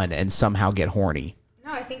sun and somehow get horny.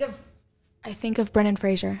 No, I think of Brendan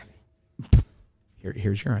Fraser.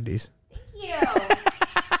 Here's your undies. Thank you.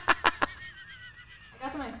 I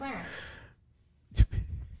got them on clearance.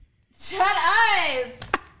 Shut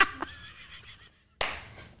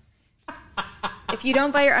up. If you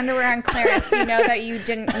don't buy your underwear on clearance, you know that you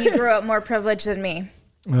grew up more privileged than me.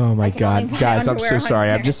 Oh my God, guys, I'm so sorry.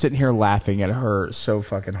 I'm clearance. just sitting here laughing at her so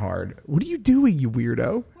fucking hard. What are you doing, you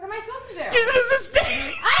weirdo? What am I supposed to do? You're supposed to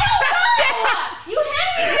stay. I don't know. You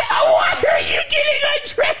had me. Why are you getting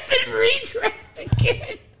undressed and redressed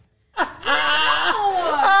again?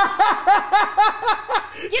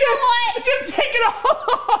 You know what? Just take it all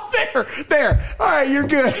off. There. All right, you're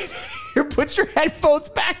good. Here, put your headphones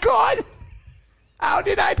back on. How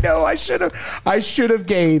did I know? I should have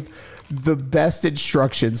gave the best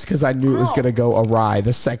instructions, because I knew it was going to go awry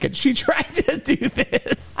the second she tried to do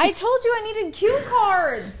this. I told you I needed cue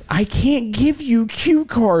cards. I can't give you cue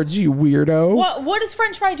cards, you weirdo. What is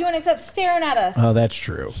French Fry doing except staring at us? Oh, that's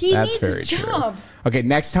true. That's needs very a job. true. Okay,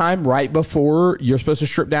 next time, right before you're supposed to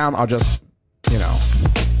strip down, I'll just,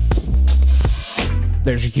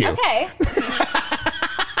 there's your cue. Okay.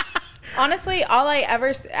 Honestly, all I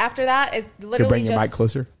ever after that is literally Bring your just mic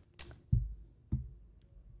closer.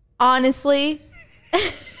 Honestly,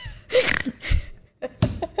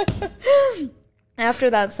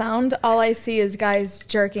 after that sound, all I see is guys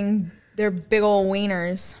jerking their big old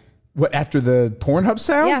wieners. What, after the Pornhub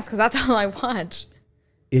sound? Yes, because that's all I watch.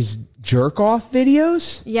 Is jerk off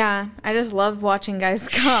videos? Yeah, I just love watching guys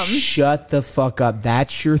come. Shut the fuck up.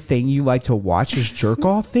 That's your thing you like to watch, is jerk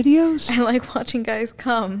off videos? I like watching guys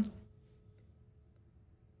come.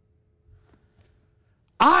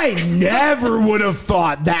 I never would have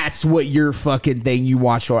thought that's what your fucking thing you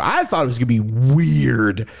watch for. I thought it was gonna be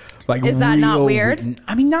weird. Like, is that not weird?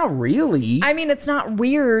 I mean, not really. I mean, it's not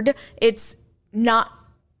weird. It's not.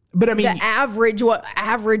 But I mean, the average what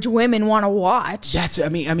average women want to watch. That's. I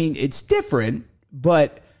mean, it's different.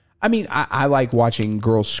 But I mean, I like watching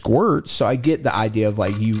girls squirt, so I get the idea of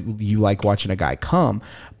like you like watching a guy come.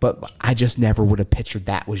 But I just never would have pictured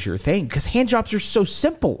that was your thing, because hand jobs are so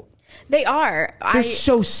simple. They are. They're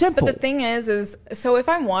so simple. But the thing is so if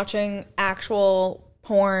I'm watching actual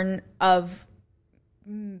porn of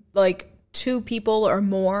like two people or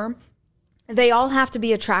more, they all have to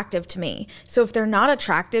be attractive to me. So if they're not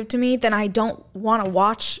attractive to me, then I don't want to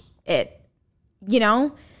watch it.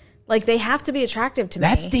 Like, they have to be attractive to me.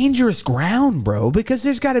 That's dangerous ground, bro, because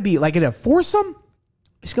there's got to be, like, in a foursome,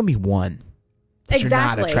 there's going to be one that you're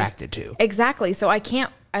not attracted to. Exactly. So I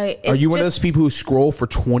can't. Are you one of those people who scroll for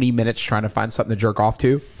 20 minutes trying to find something to jerk off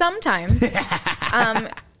to? Sometimes.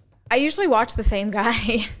 I usually watch the same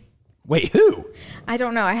guy. Wait, who? I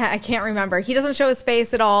don't know. I can't remember. He doesn't show his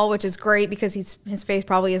face at all, which is great because his face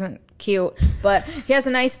probably isn't cute. But he has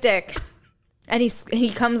a nice dick, and he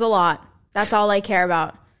comes a lot. That's all I care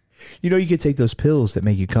about. You could take those pills that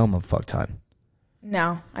make you come a fuck ton.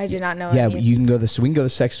 No, I did not know. Yeah, you can go we can go to the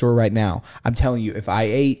sex store right now. I'm telling you, if I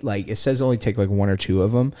ate, like, it says only take like one or two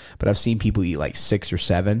of them, but I've seen people eat like 6 or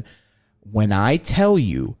 7. When I tell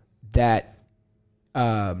you that,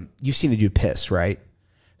 you've seen the dude piss, right?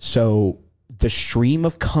 So the stream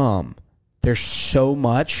of cum, there's so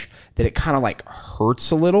much that it kind of like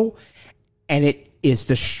hurts a little, and it is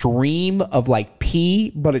the stream of like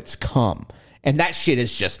pee, but it's cum. And that shit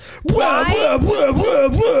is just... Okay,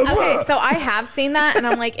 so I have seen that, and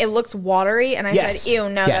I'm like, it looks watery, and I said, ew,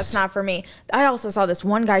 no, that's not for me. I also saw this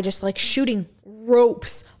one guy just like shooting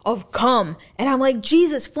ropes of cum, and I'm like,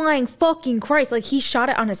 Jesus flying fucking Christ. Like, he shot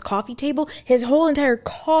it on his coffee table. His whole entire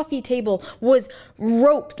coffee table was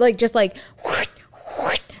ropes, like, just like...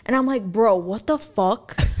 And I'm like, bro, what the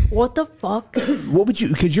fuck? What the fuck? What would you...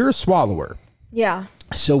 Because you're a swallower. Yeah.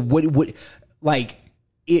 So what like...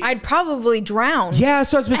 I'd probably drown. Yeah,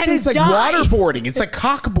 so I was going to say, it's like die. waterboarding. It's like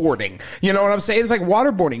cockboarding. You know what I'm saying? It's like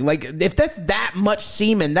waterboarding. Like, if that's that much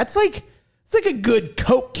semen, it's like a good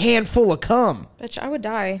Coke can full of cum. Bitch, I would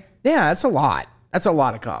die. Yeah, that's a lot. That's a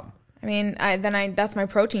lot of cum. I mean, that's my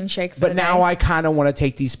protein shake for But the now day. I kind of want to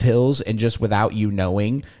take these pills and just without you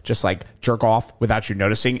knowing, just like jerk off without you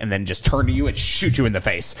noticing, and then just turn to you and shoot you in the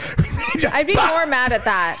face. I'd be more mad at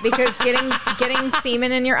that because getting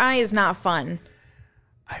semen in your eye is not fun.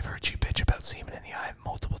 I've heard you bitch about semen in the eye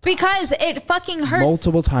multiple times. Because it fucking hurts.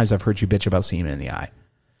 Multiple times I've heard you bitch about semen in the eye.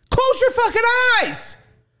 Close your fucking eyes.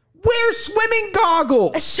 Wear swimming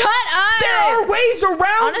goggles. Shut up. There are ways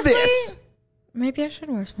around Honestly, this. maybe I should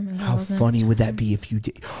wear swimming How goggles. funny would that be if you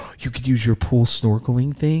did? You could use your pool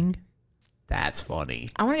snorkeling thing. That's funny.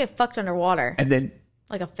 I want to get fucked underwater. And then,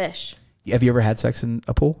 Like a fish. have you ever had sex in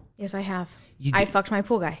a pool? Yes, I have. You I did- fucked my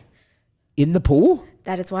pool guy. In the pool?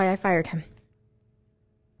 That is why I fired him.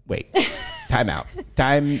 Wait. Time out.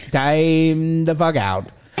 Time the fuck out.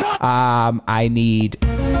 I need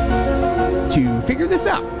to figure this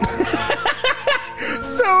out.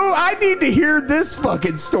 So I need to hear this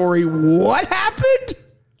fucking story. What happened?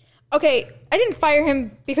 Okay, I didn't fire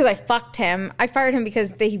him because I fucked him. I fired him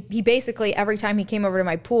because he basically, every time he came over to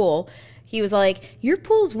my pool, he was like, your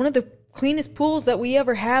pool's one of the cleanest pools that we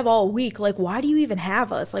ever have all week. Like, why do you even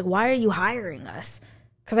have us? Like, why are you hiring us?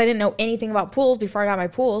 Because I didn't know anything about pools before I got my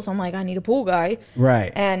pool. So I'm like, I need a pool guy.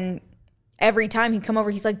 Right. And every time he'd come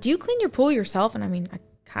over, he's like, do you clean your pool yourself? And I mean, I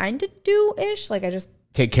kind of do-ish. Like, I just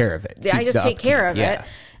Take care of it. I Keep just the take care upkeep. of it.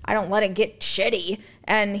 I don't let it get shitty.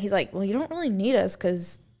 And he's like, well, you don't really need us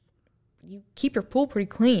because you keep your pool pretty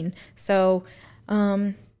clean. So,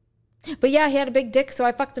 but yeah, he had a big dick, so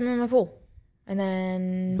I fucked him in my pool. And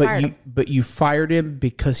then fired him. But you fired him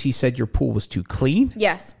because he said your pool was too clean?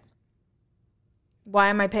 Yes. Why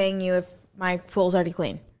am I paying you if my pool's already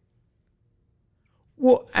clean?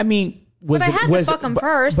 Well, I mean, But I had to fuck him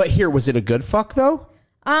first. But here, was it a good fuck though?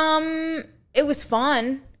 It was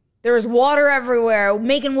fun. There was water everywhere,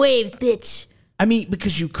 making waves, bitch. I mean,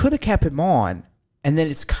 because you could have kept him on, and then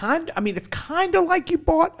it's kind of like you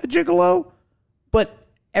bought a gigolo, but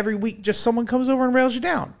every week just someone comes over and rails you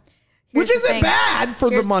down. Here's Which the isn't thing. bad for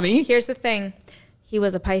the money. Here's the thing. He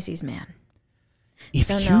was a Pisces man. If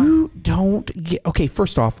So you don't get... Okay,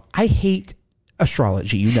 first off, I hate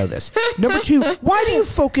astrology. You know this. Number two, why do you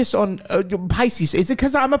focus on Pisces? Is it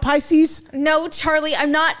because I'm a Pisces? No, Charlie,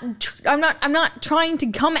 I'm not trying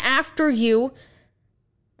to come after you.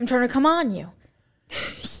 I'm trying to come on you.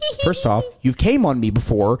 First off, you've came on me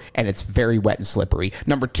before, and it's very wet and slippery.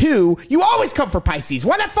 Number two, you always come for Pisces.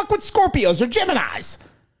 Why not fuck with Scorpios or Geminis?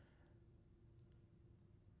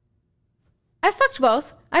 I fucked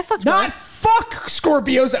both. Not fuck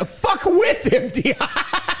Scorpios. Fuck with him, Tia.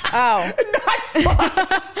 Oh. Not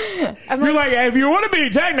fuck. You're like, if you want to be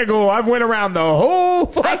technical, I've went around the whole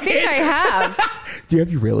fucking... I think I have. Do you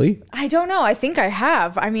have you really? I don't know. I think I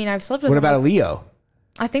have. I mean, I've slept with... What about a almost, Leo?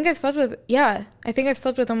 I think I've slept with... Yeah. I think I've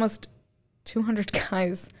slept with almost 200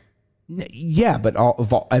 guys. Yeah, but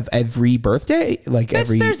of every birthday? Like Bitch,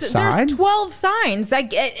 every sign? There's 12 signs.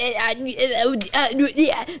 That yeah,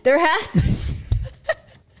 there has...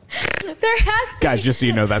 There has to Guys, just so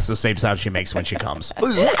you know, that's the same sound she makes when she comes. Stop.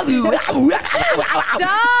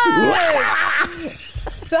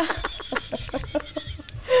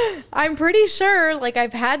 I'm pretty sure, like,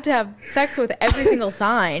 I've had to have sex with every single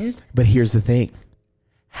sign. But here's the thing.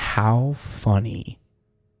 How funny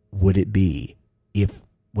would it be if,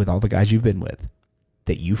 with all the guys you've been with,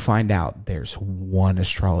 that you find out there's one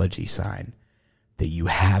astrology sign that you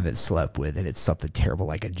haven't slept with, and it's something terrible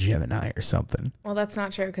like a Gemini or something? Well, that's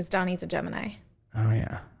not true because Donnie's a Gemini. Oh,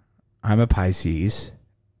 yeah. I'm a Pisces.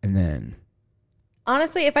 And then...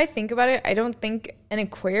 Honestly, if I think about it, I don't think an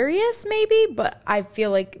Aquarius maybe, but I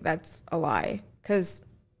feel like that's a lie because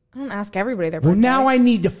I don't ask everybody their birthday. Well, now I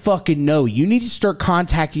need to fucking know. You need to start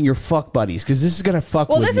contacting your fuck buddies because this is going to fuck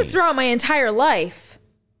with me. Well, this is throughout my entire life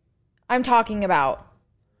I'm talking about.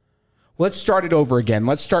 Let's start it over again.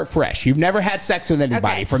 Let's start fresh. You've never had sex with anybody.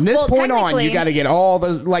 Okay. From this Well, point on, technically- you got to get all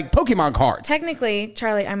those, like, Pokemon cards. Technically,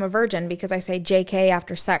 Charlie, I'm a virgin because I say JK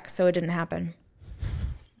after sex, so it didn't happen.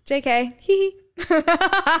 JK. Hee hee.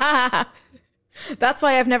 That's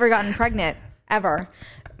why I've never gotten pregnant, ever.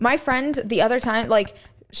 My friend, the other time, like,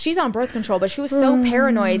 she's on birth control, but she was so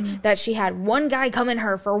paranoid that she had one guy come in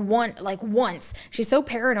her for once. She's so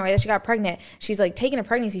paranoid that she got pregnant. She's like taking a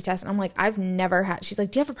pregnancy test. And I'm like, I've never had, she's like,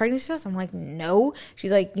 do you have a pregnancy test? I'm like, no.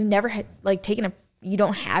 She's like, you never had like you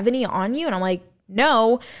don't have any on you? And I'm like,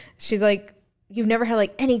 no. She's like, you've never had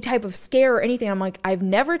like any type of scare or anything. I'm like, I've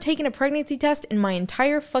never taken a pregnancy test in my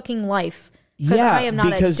entire fucking life. Because I am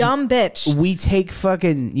not a dumb bitch. You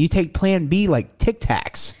take Plan B like Tic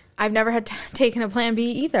Tacs. I've never had taken a Plan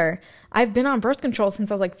B either. I've been on birth control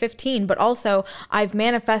since I was like 15, but also I've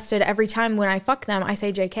manifested every time when I fuck them, I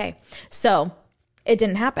say JK. So it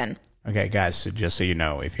didn't happen. Okay, guys, so just so you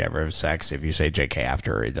know, if you ever have sex, if you say JK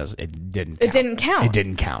after her, it didn't count. It didn't count. It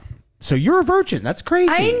didn't count. So you're a virgin. That's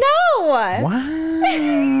crazy. I know.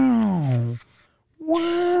 Wow.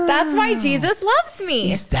 Wow. That's why Jesus loves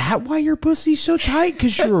me. Is that why your pussy's so tight?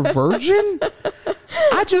 Because you're a virgin?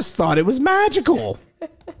 I just thought it was magical.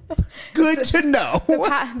 Good to know.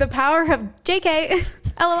 The power of JK.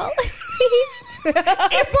 LOL. If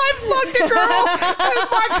I fucked a girl and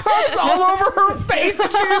my cum's all over her face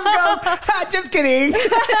and she just goes, just kidding.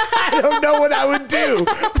 I don't know what I would do.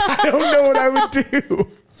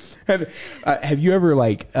 Have you ever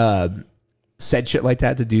like said shit like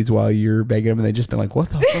that to dudes while you're begging them and they just been like, what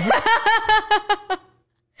the fuck?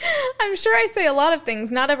 I'm sure I say a lot of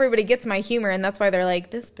things. Not everybody gets my humor, and that's why they're like,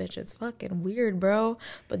 this bitch is fucking weird, bro.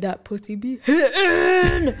 But that pussy be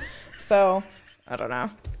hitting. So, I don't know.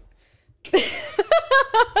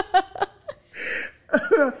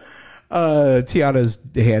 Tianna's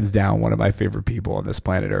hands down one of my favorite people on this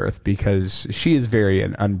planet Earth because she is very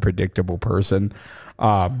an unpredictable person.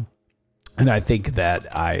 And I think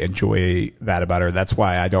that I enjoy that about her. That's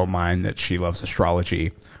why I don't mind that she loves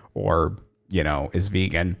astrology or, you know, is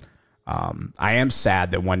vegan. I am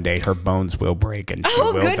sad that one day her bones will break and she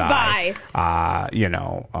will goodbye. die.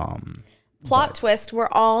 Plot twist, we're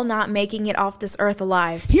all not making it off this earth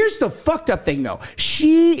alive. Here's the fucked up thing, though.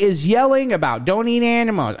 She is yelling about don't eat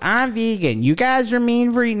animals. I'm vegan. You guys are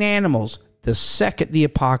mean for eating animals. The second the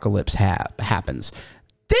apocalypse happens,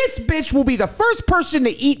 this bitch will be the first person to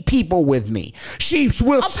eat people with me. She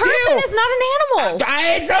will A person is not an animal.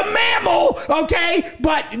 It's a mammal, okay?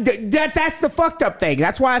 But that's the fucked up thing.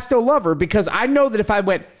 That's why I still love her, because I know that if I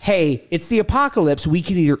went, hey, it's the apocalypse, we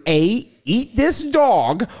can either A, eat this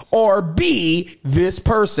dog, or B, this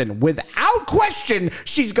person. Without question,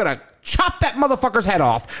 she's gonna chop that motherfucker's head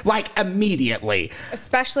off, like, immediately.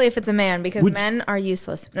 Especially if it's a man, because men are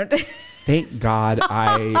useless. Thank God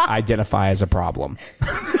I identify as a problem.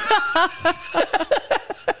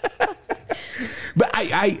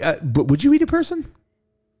 But would you eat a person?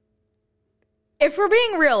 If we're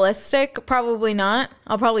being realistic, probably not.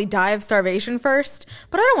 I'll probably die of starvation first.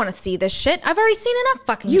 But I don't want to see this shit. I've already seen enough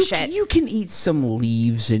fucking shit. You can eat some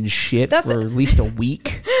leaves and shit for at least a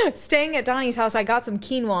week. Staying at Donnie's house, I got some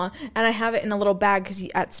quinoa, and I have it in a little bag because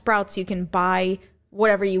at Sprouts you can buy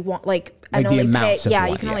whatever you want, like the amounts.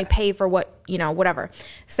 You can only pay for what, you know, whatever.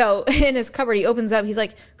 So in his cupboard, he opens up, he's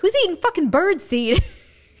like, who's eating fucking bird seed?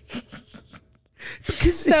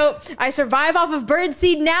 So I survive off of bird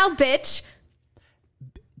seed now, bitch.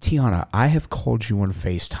 Tianna, I have called you on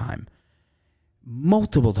FaceTime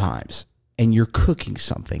multiple times and you're cooking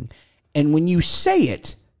something. And when you say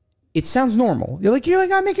it, it sounds normal. You're like,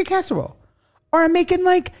 I make a casserole, or I'm making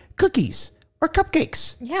like cookies or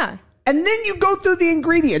cupcakes. Yeah. And then you go through the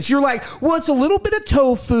ingredients. You're like, well, it's a little bit of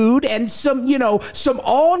tofu and some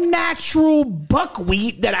all natural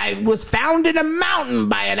buckwheat that I was found in a mountain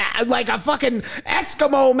by a fucking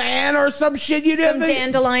Eskimo man or some shit. Some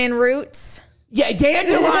dandelion roots. Yeah,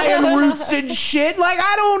 dandelion roots and shit. Like,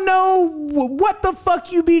 I don't know what the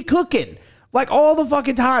fuck you be cooking. Like, all the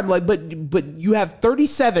fucking time. Like, but you have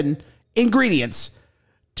 37 ingredients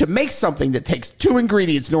to make something that takes 2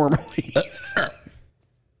 ingredients normally.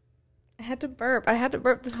 I had to burp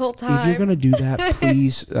this whole time. If you're going to do that,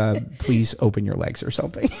 please open your legs or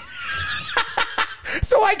something.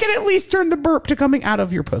 So I can at least turn the burp to coming out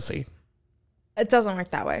of your pussy. It doesn't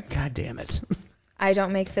work that way. God damn it. I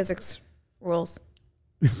don't make physics rules.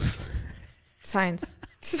 Science.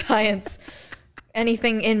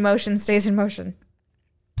 Anything in motion stays in motion.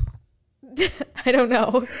 I don't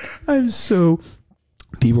know.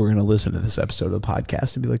 People are going to listen to this episode of the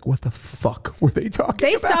podcast and be like, what the fuck were they talking about?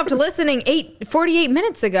 They stopped listening 48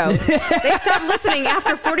 minutes ago. They stopped listening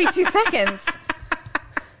after 42 seconds.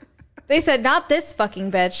 They said, not this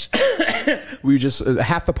fucking bitch. We just,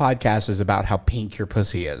 half the podcast is about how pink your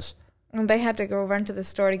pussy is. And they had to go run to the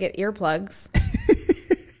store to get earplugs.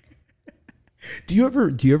 Do you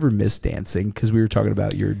ever miss dancing? Because we were talking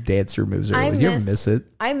about your dancer moves earlier. Do you ever miss it?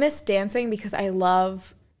 I miss dancing because I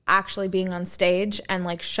love actually being on stage and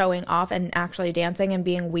like showing off and actually dancing and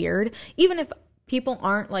being weird. Even if people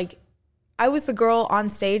aren't like, I was the girl on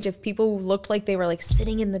stage. If people looked like they were like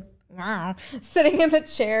sitting in the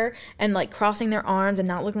chair and like crossing their arms and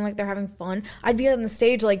not looking like they're having fun, I'd be on the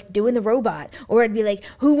stage like doing the robot, or I'd be like,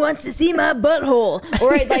 who wants to see my butthole?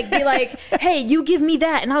 Or I'd like be like, hey, you give me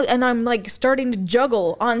that, and I'm like starting to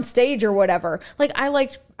juggle on stage or whatever. Like I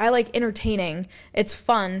like entertaining. It's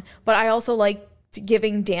fun, but I also like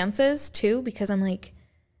giving dances too, because I'm like,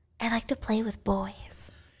 I like to play with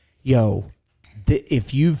boys. Yo,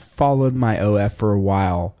 if you've followed my OF for a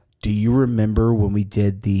while, Do you remember when we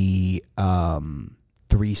did the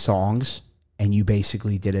 3 songs and you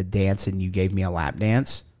basically did a dance and you gave me a lap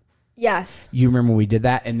dance? Yes. You remember when we did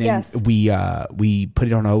that? And then Yes. we put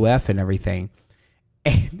it on OF and everything.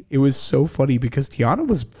 And it was so funny because Tianna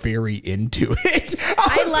was very into it.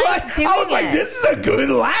 I was like, this is a good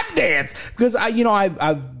lap dance. Because I've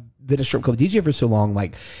been a strip club DJ for so long,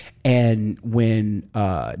 and when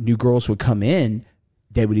new girls would come in,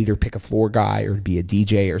 they would either pick a floor guy or be a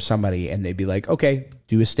DJ or somebody, and they'd be like, okay,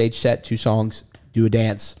 do a stage set, 2 songs, do a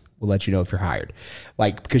dance. We'll let you know if you're hired.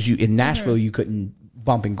 Because in Nashville, you couldn't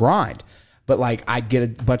bump and grind. But I'd get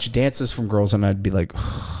a bunch of dances from girls and I'd be like,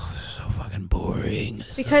 oh, this is so fucking boring.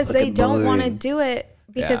 Because they don't want to do it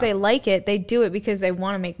because they like it. They do it because they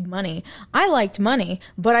want to make money. I liked money,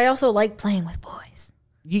 but I also like playing with boys.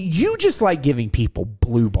 You just like giving people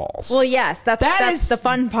blue balls. Well, yes, that's the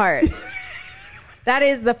fun part. That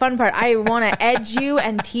is the fun part. I want to edge you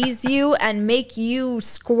and tease you and make you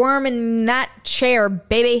squirm in that chair,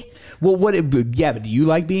 baby. Well, but do you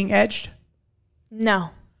like being edged? No.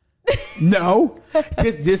 No?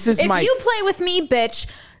 This is if you play with me, bitch,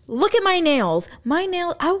 look at my nails.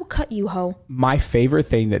 I will cut you, ho. My favorite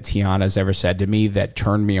thing that Tianna's ever said to me that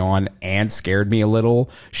turned me on and scared me a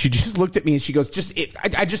little, she just looked at me and she goes,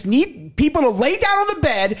 I just need people to lay down on the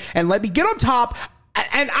bed and let me get on top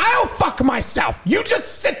and I'll fuck myself. You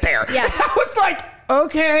just sit there. Yes. I was like,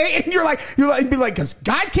 okay. And you're like, be like, because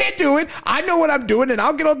guys can't do it. I know what I'm doing and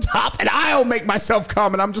I'll get on top and I'll make myself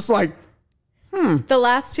come. And I'm just like, The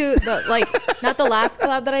last 2, not the last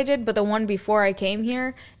collab that I did, but the one before I came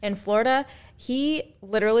here in Florida, he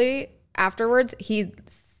literally afterwards, he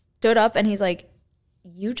stood up and he's like,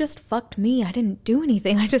 you just fucked me. I didn't do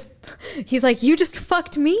anything. He's like, you just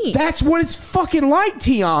fucked me. That's what it's fucking like,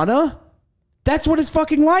 Tianna. That's what it's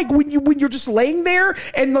fucking like when you're just laying there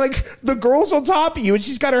and the girl's on top of you and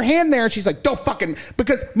she's got her hand there and she's like, don't fucking,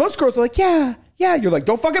 because most girls are like, yeah. You're like,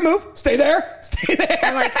 don't fucking move. Stay there.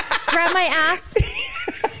 I'm like, grab my ass.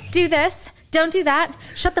 Do this. Don't do that.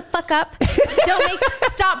 Shut the fuck up.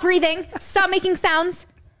 Stop breathing. Stop making sounds.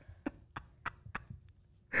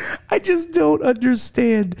 I just don't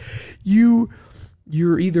understand.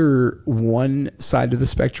 You're either one side of the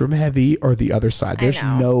spectrum heavy or the other side. There's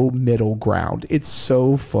no middle ground. It's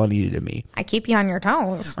so funny to me. I keep you on your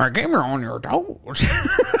toes. I keep you on your toes.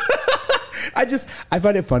 I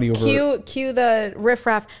find it funny over. Cue the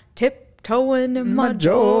riffraff. Tiptoeing in my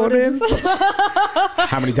Jordans.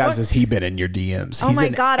 How many times has he been in your DMs? Oh my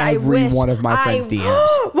God, I wish. Every one of my friends'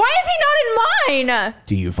 DMs. Why is he not in mine?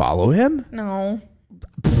 Do you follow him? No.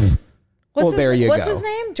 There you go. What's his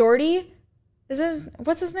name? Jordy?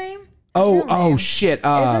 What's his name? Shit.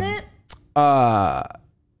 Isn't it?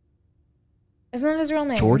 Isn't that his real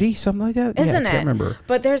name? Jordy? Something like that? Isn't I can't remember.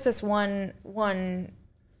 But there's this one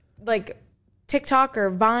TikTok or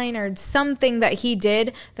Vine or something that he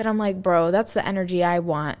did that I'm like, bro, that's the energy I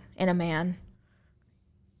want in a man.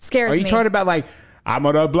 Scares me. Are you talking about I'm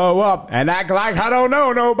going to blow up and act like I don't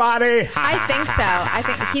know nobody? I think so. I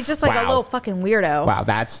think he's just a little fucking weirdo. Wow,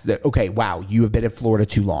 wow. You have been in Florida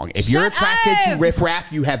too long. If you're attracted to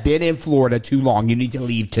riffraff, you have been in Florida too long. You need to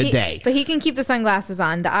leave today. But he can keep the sunglasses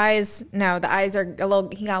on. The eyes are he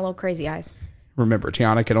got a little crazy eyes. Remember,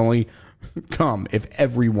 Tianna can only come if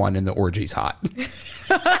everyone in the orgy's hot.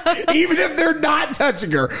 Even if they're not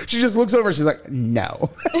touching her. She just looks over. She's like,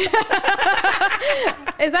 no.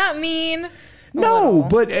 Is that mean? No,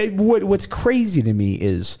 but what's crazy to me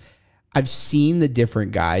is I've seen the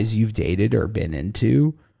different guys you've dated or been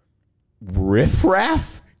into.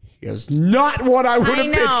 Riffraff is not what I would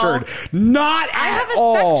have pictured. Not at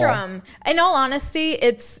all. I have a spectrum. In all honesty,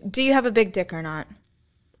 it's do you have a big dick or not?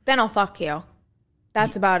 Then I'll fuck you.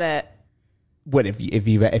 That's about it. What if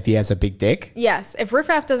he has a big dick? Yes. If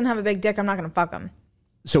Riffraff doesn't have a big dick, I'm not going to fuck him.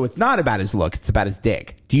 So it's not about his looks, it's about his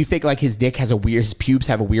dick. Do you think his dick has his pubes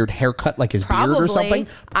have a weird haircut like his beard or something?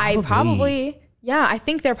 Yeah, I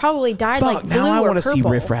think they're probably dyed blue or purple. Now I want to see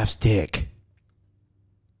Riffraff's dick.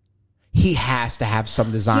 He has to have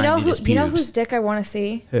some design in his pubes. You know whose dick I want to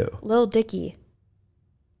see? Who? Lil Dicky.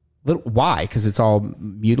 Why? Because it's all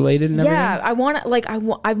mutilated and everything? Yeah, I want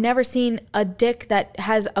to, I've never seen a dick that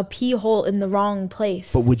has a pee hole in the wrong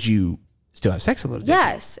place. But would you still have sex with a little dick?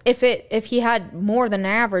 Yes, if he had more than an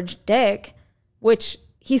average dick, which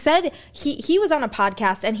he said he was on a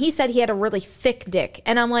podcast and he said he had a really thick dick,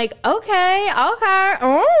 and I'm like, okay,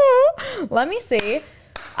 oh, let me see.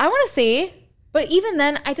 I want to see, but even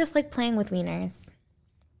then, I just like playing with wieners.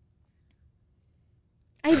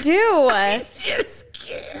 I do. Just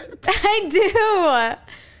can't. I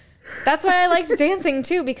do. That's why I liked dancing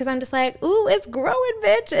too, because I'm just like, ooh, it's growing,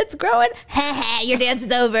 bitch. It's growing. Your dance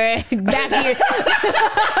is over. Back to your.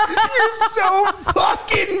 You're so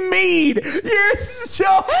fucking mean. You're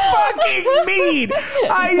so fucking mean.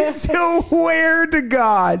 I swear to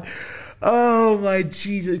God. Oh my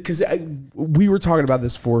Jesus. Because we were talking about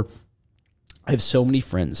this for. I have so many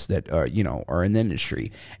friends that are, are in the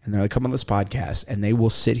industry, and they're like, come on this podcast, and they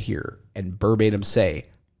will sit here and verbatim say,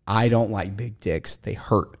 I don't like big dicks. They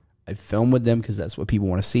hurt. I film with them because that's what people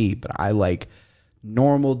want to see, but I like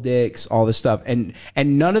normal dicks, all this stuff. And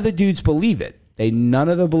none of the dudes believe it. None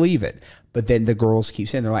of them believe it. But then the girls keep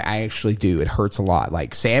saying, they're like, I actually do. It hurts a lot.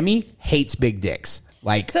 Like Sammy hates big dicks.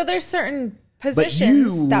 Like, so there's certain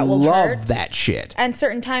positions that will hurt. Love that shit. And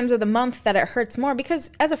certain times of the month that it hurts more,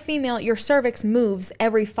 because as a female, your cervix moves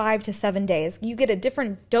every 5 to 7 days. You get a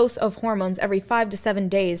different dose of hormones every 5 to 7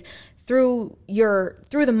 days through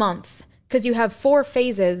the month, because you have 4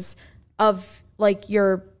 phases of like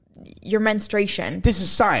your menstruation. This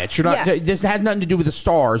is science. You're not. Yes. This has nothing to do with the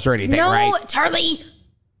stars or anything, right? No, Charlie.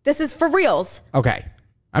 This is for reals. Okay.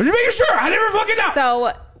 I'm just making sure. I never fucking know.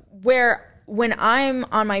 So when I'm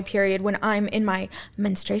on my period, when I'm in my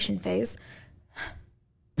menstruation phase,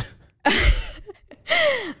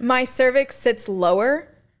 my cervix sits lower,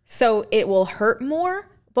 so it will hurt more,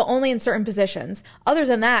 but only in certain positions. Other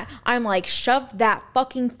than that, I'm like, shove that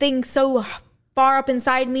fucking thing so far up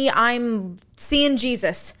inside me, I'm seeing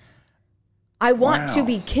Jesus. I want to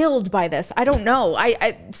be killed by this. I don't know.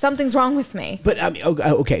 I something's wrong with me. But I mean,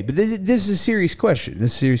 okay. But this is a serious question.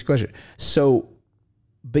 So,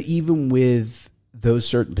 but even with those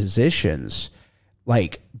certain positions,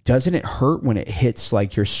 like, doesn't it hurt when it hits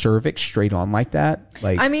like your cervix straight on like that?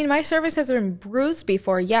 Like, I mean, my cervix has been bruised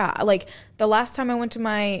before. Yeah. Like the last time I went to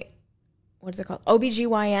my, what is it called?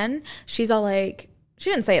 OBGYN. She's all like,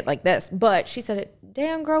 she didn't say it like this, but she said it,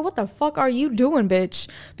 damn girl, what the fuck are you doing, bitch?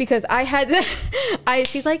 Because I had,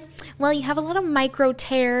 she's like, well, you have a lot of micro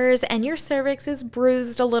tears and your cervix is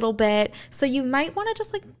bruised a little bit. So you might want to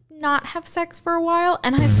just like not have sex for a while.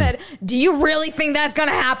 And I said, do you really think that's going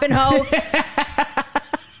to happen, ho?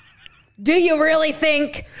 Do you really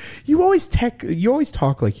think? You always talk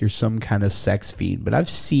like you're some kind of sex fiend, but I've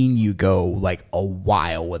seen you go like a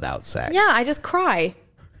while without sex. Yeah, I just cry.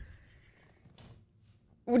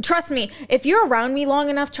 Trust me, if you're around me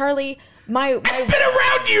long enough, Charlie, I've been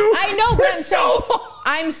around you. I know, but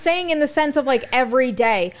I'm saying in the sense of like every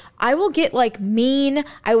day, I will get like mean,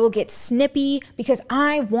 I will get snippy because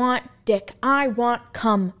I want dick. I want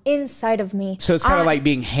cum inside of me. So it's kind of like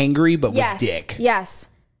being hangry, but with dick. Yes.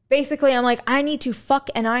 Basically, I'm like, I need to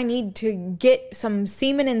fuck and I need to get some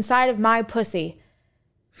semen inside of my pussy.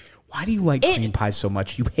 Why do you like cream pies so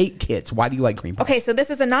much? You hate kids. Why do you like cream pies? Okay, so this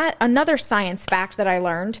is another science fact that I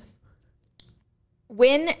learned.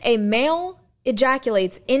 When a male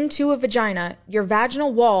ejaculates into a vagina, your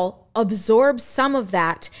vaginal wall absorbs some of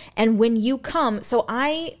that. And when you come, so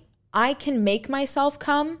I can make myself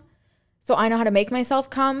come. So I know how to make myself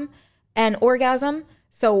come and orgasm.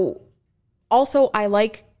 So also I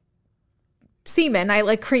like semen. I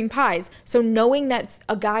like cream pies. So knowing that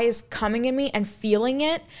a guy is coming in me and feeling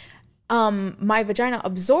it, my vagina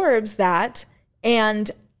absorbs that,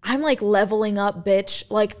 and I'm like leveling up, bitch.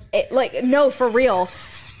 No, for real.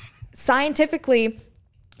 Scientifically,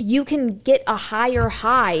 you can get a higher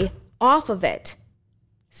high off of it.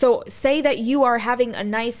 So say that you are having a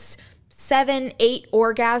nice 7, 8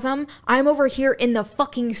 orgasm. I'm over here in the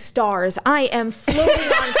fucking stars. I am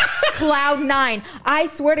floating on cloud 9. I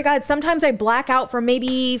swear to God, sometimes I black out for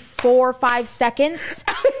maybe 4 or 5 seconds,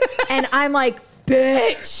 and I'm like,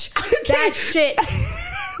 bitch, that shit.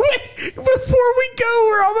 Wait, before we go,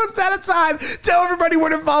 we're almost out of time. Tell everybody where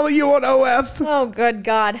to follow you on OF. Oh, good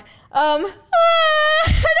God. I don't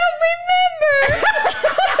remember.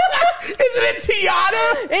 Isn't it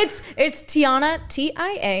Tianna? It's Tianna,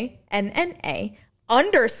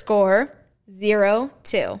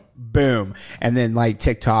 TIANNA_02. Boom. And then like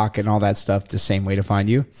TikTok and all that stuff, the same way to find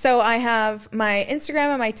you? So I have my Instagram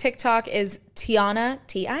and my TikTok is Tianna,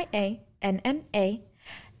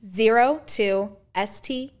 TIANNA02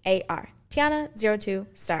 STAR. Tianna02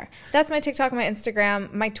 star. That's my TikTok, my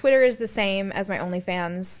Instagram. My Twitter is the same as my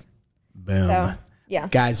OnlyFans. Boom. So, yeah.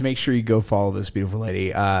 Guys, make sure you go follow this beautiful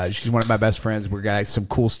lady. She's one of my best friends. We got some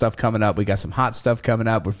cool stuff coming up. We got some hot stuff coming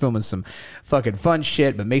up. We're filming some fucking fun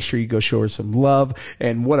shit, but make sure you go show her some love.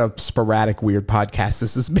 And what a sporadic, weird podcast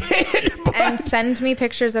this has been. And send me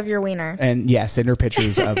pictures of your wiener. And yeah, send her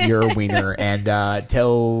pictures of your wiener. And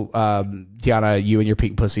tell Tianna, you and your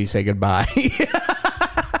pink pussy say goodbye.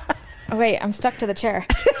 Oh, wait, I'm stuck to the chair.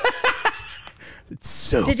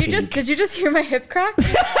 So Did you just hear my hip crack?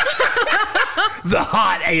 the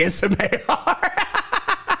hot ASMR.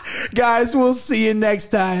 Guys, we'll see you next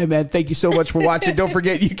time. And thank you so much for watching. Don't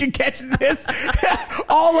forget, you can catch this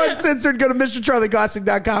all uncensored. Go to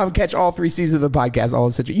MrCharlieGlassick.com. Catch all 3 seasons of the podcast, all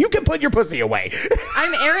uncensored. You can put your pussy away.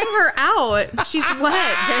 I'm airing her out. She's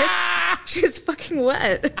wet, bitch. She's fucking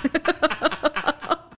wet.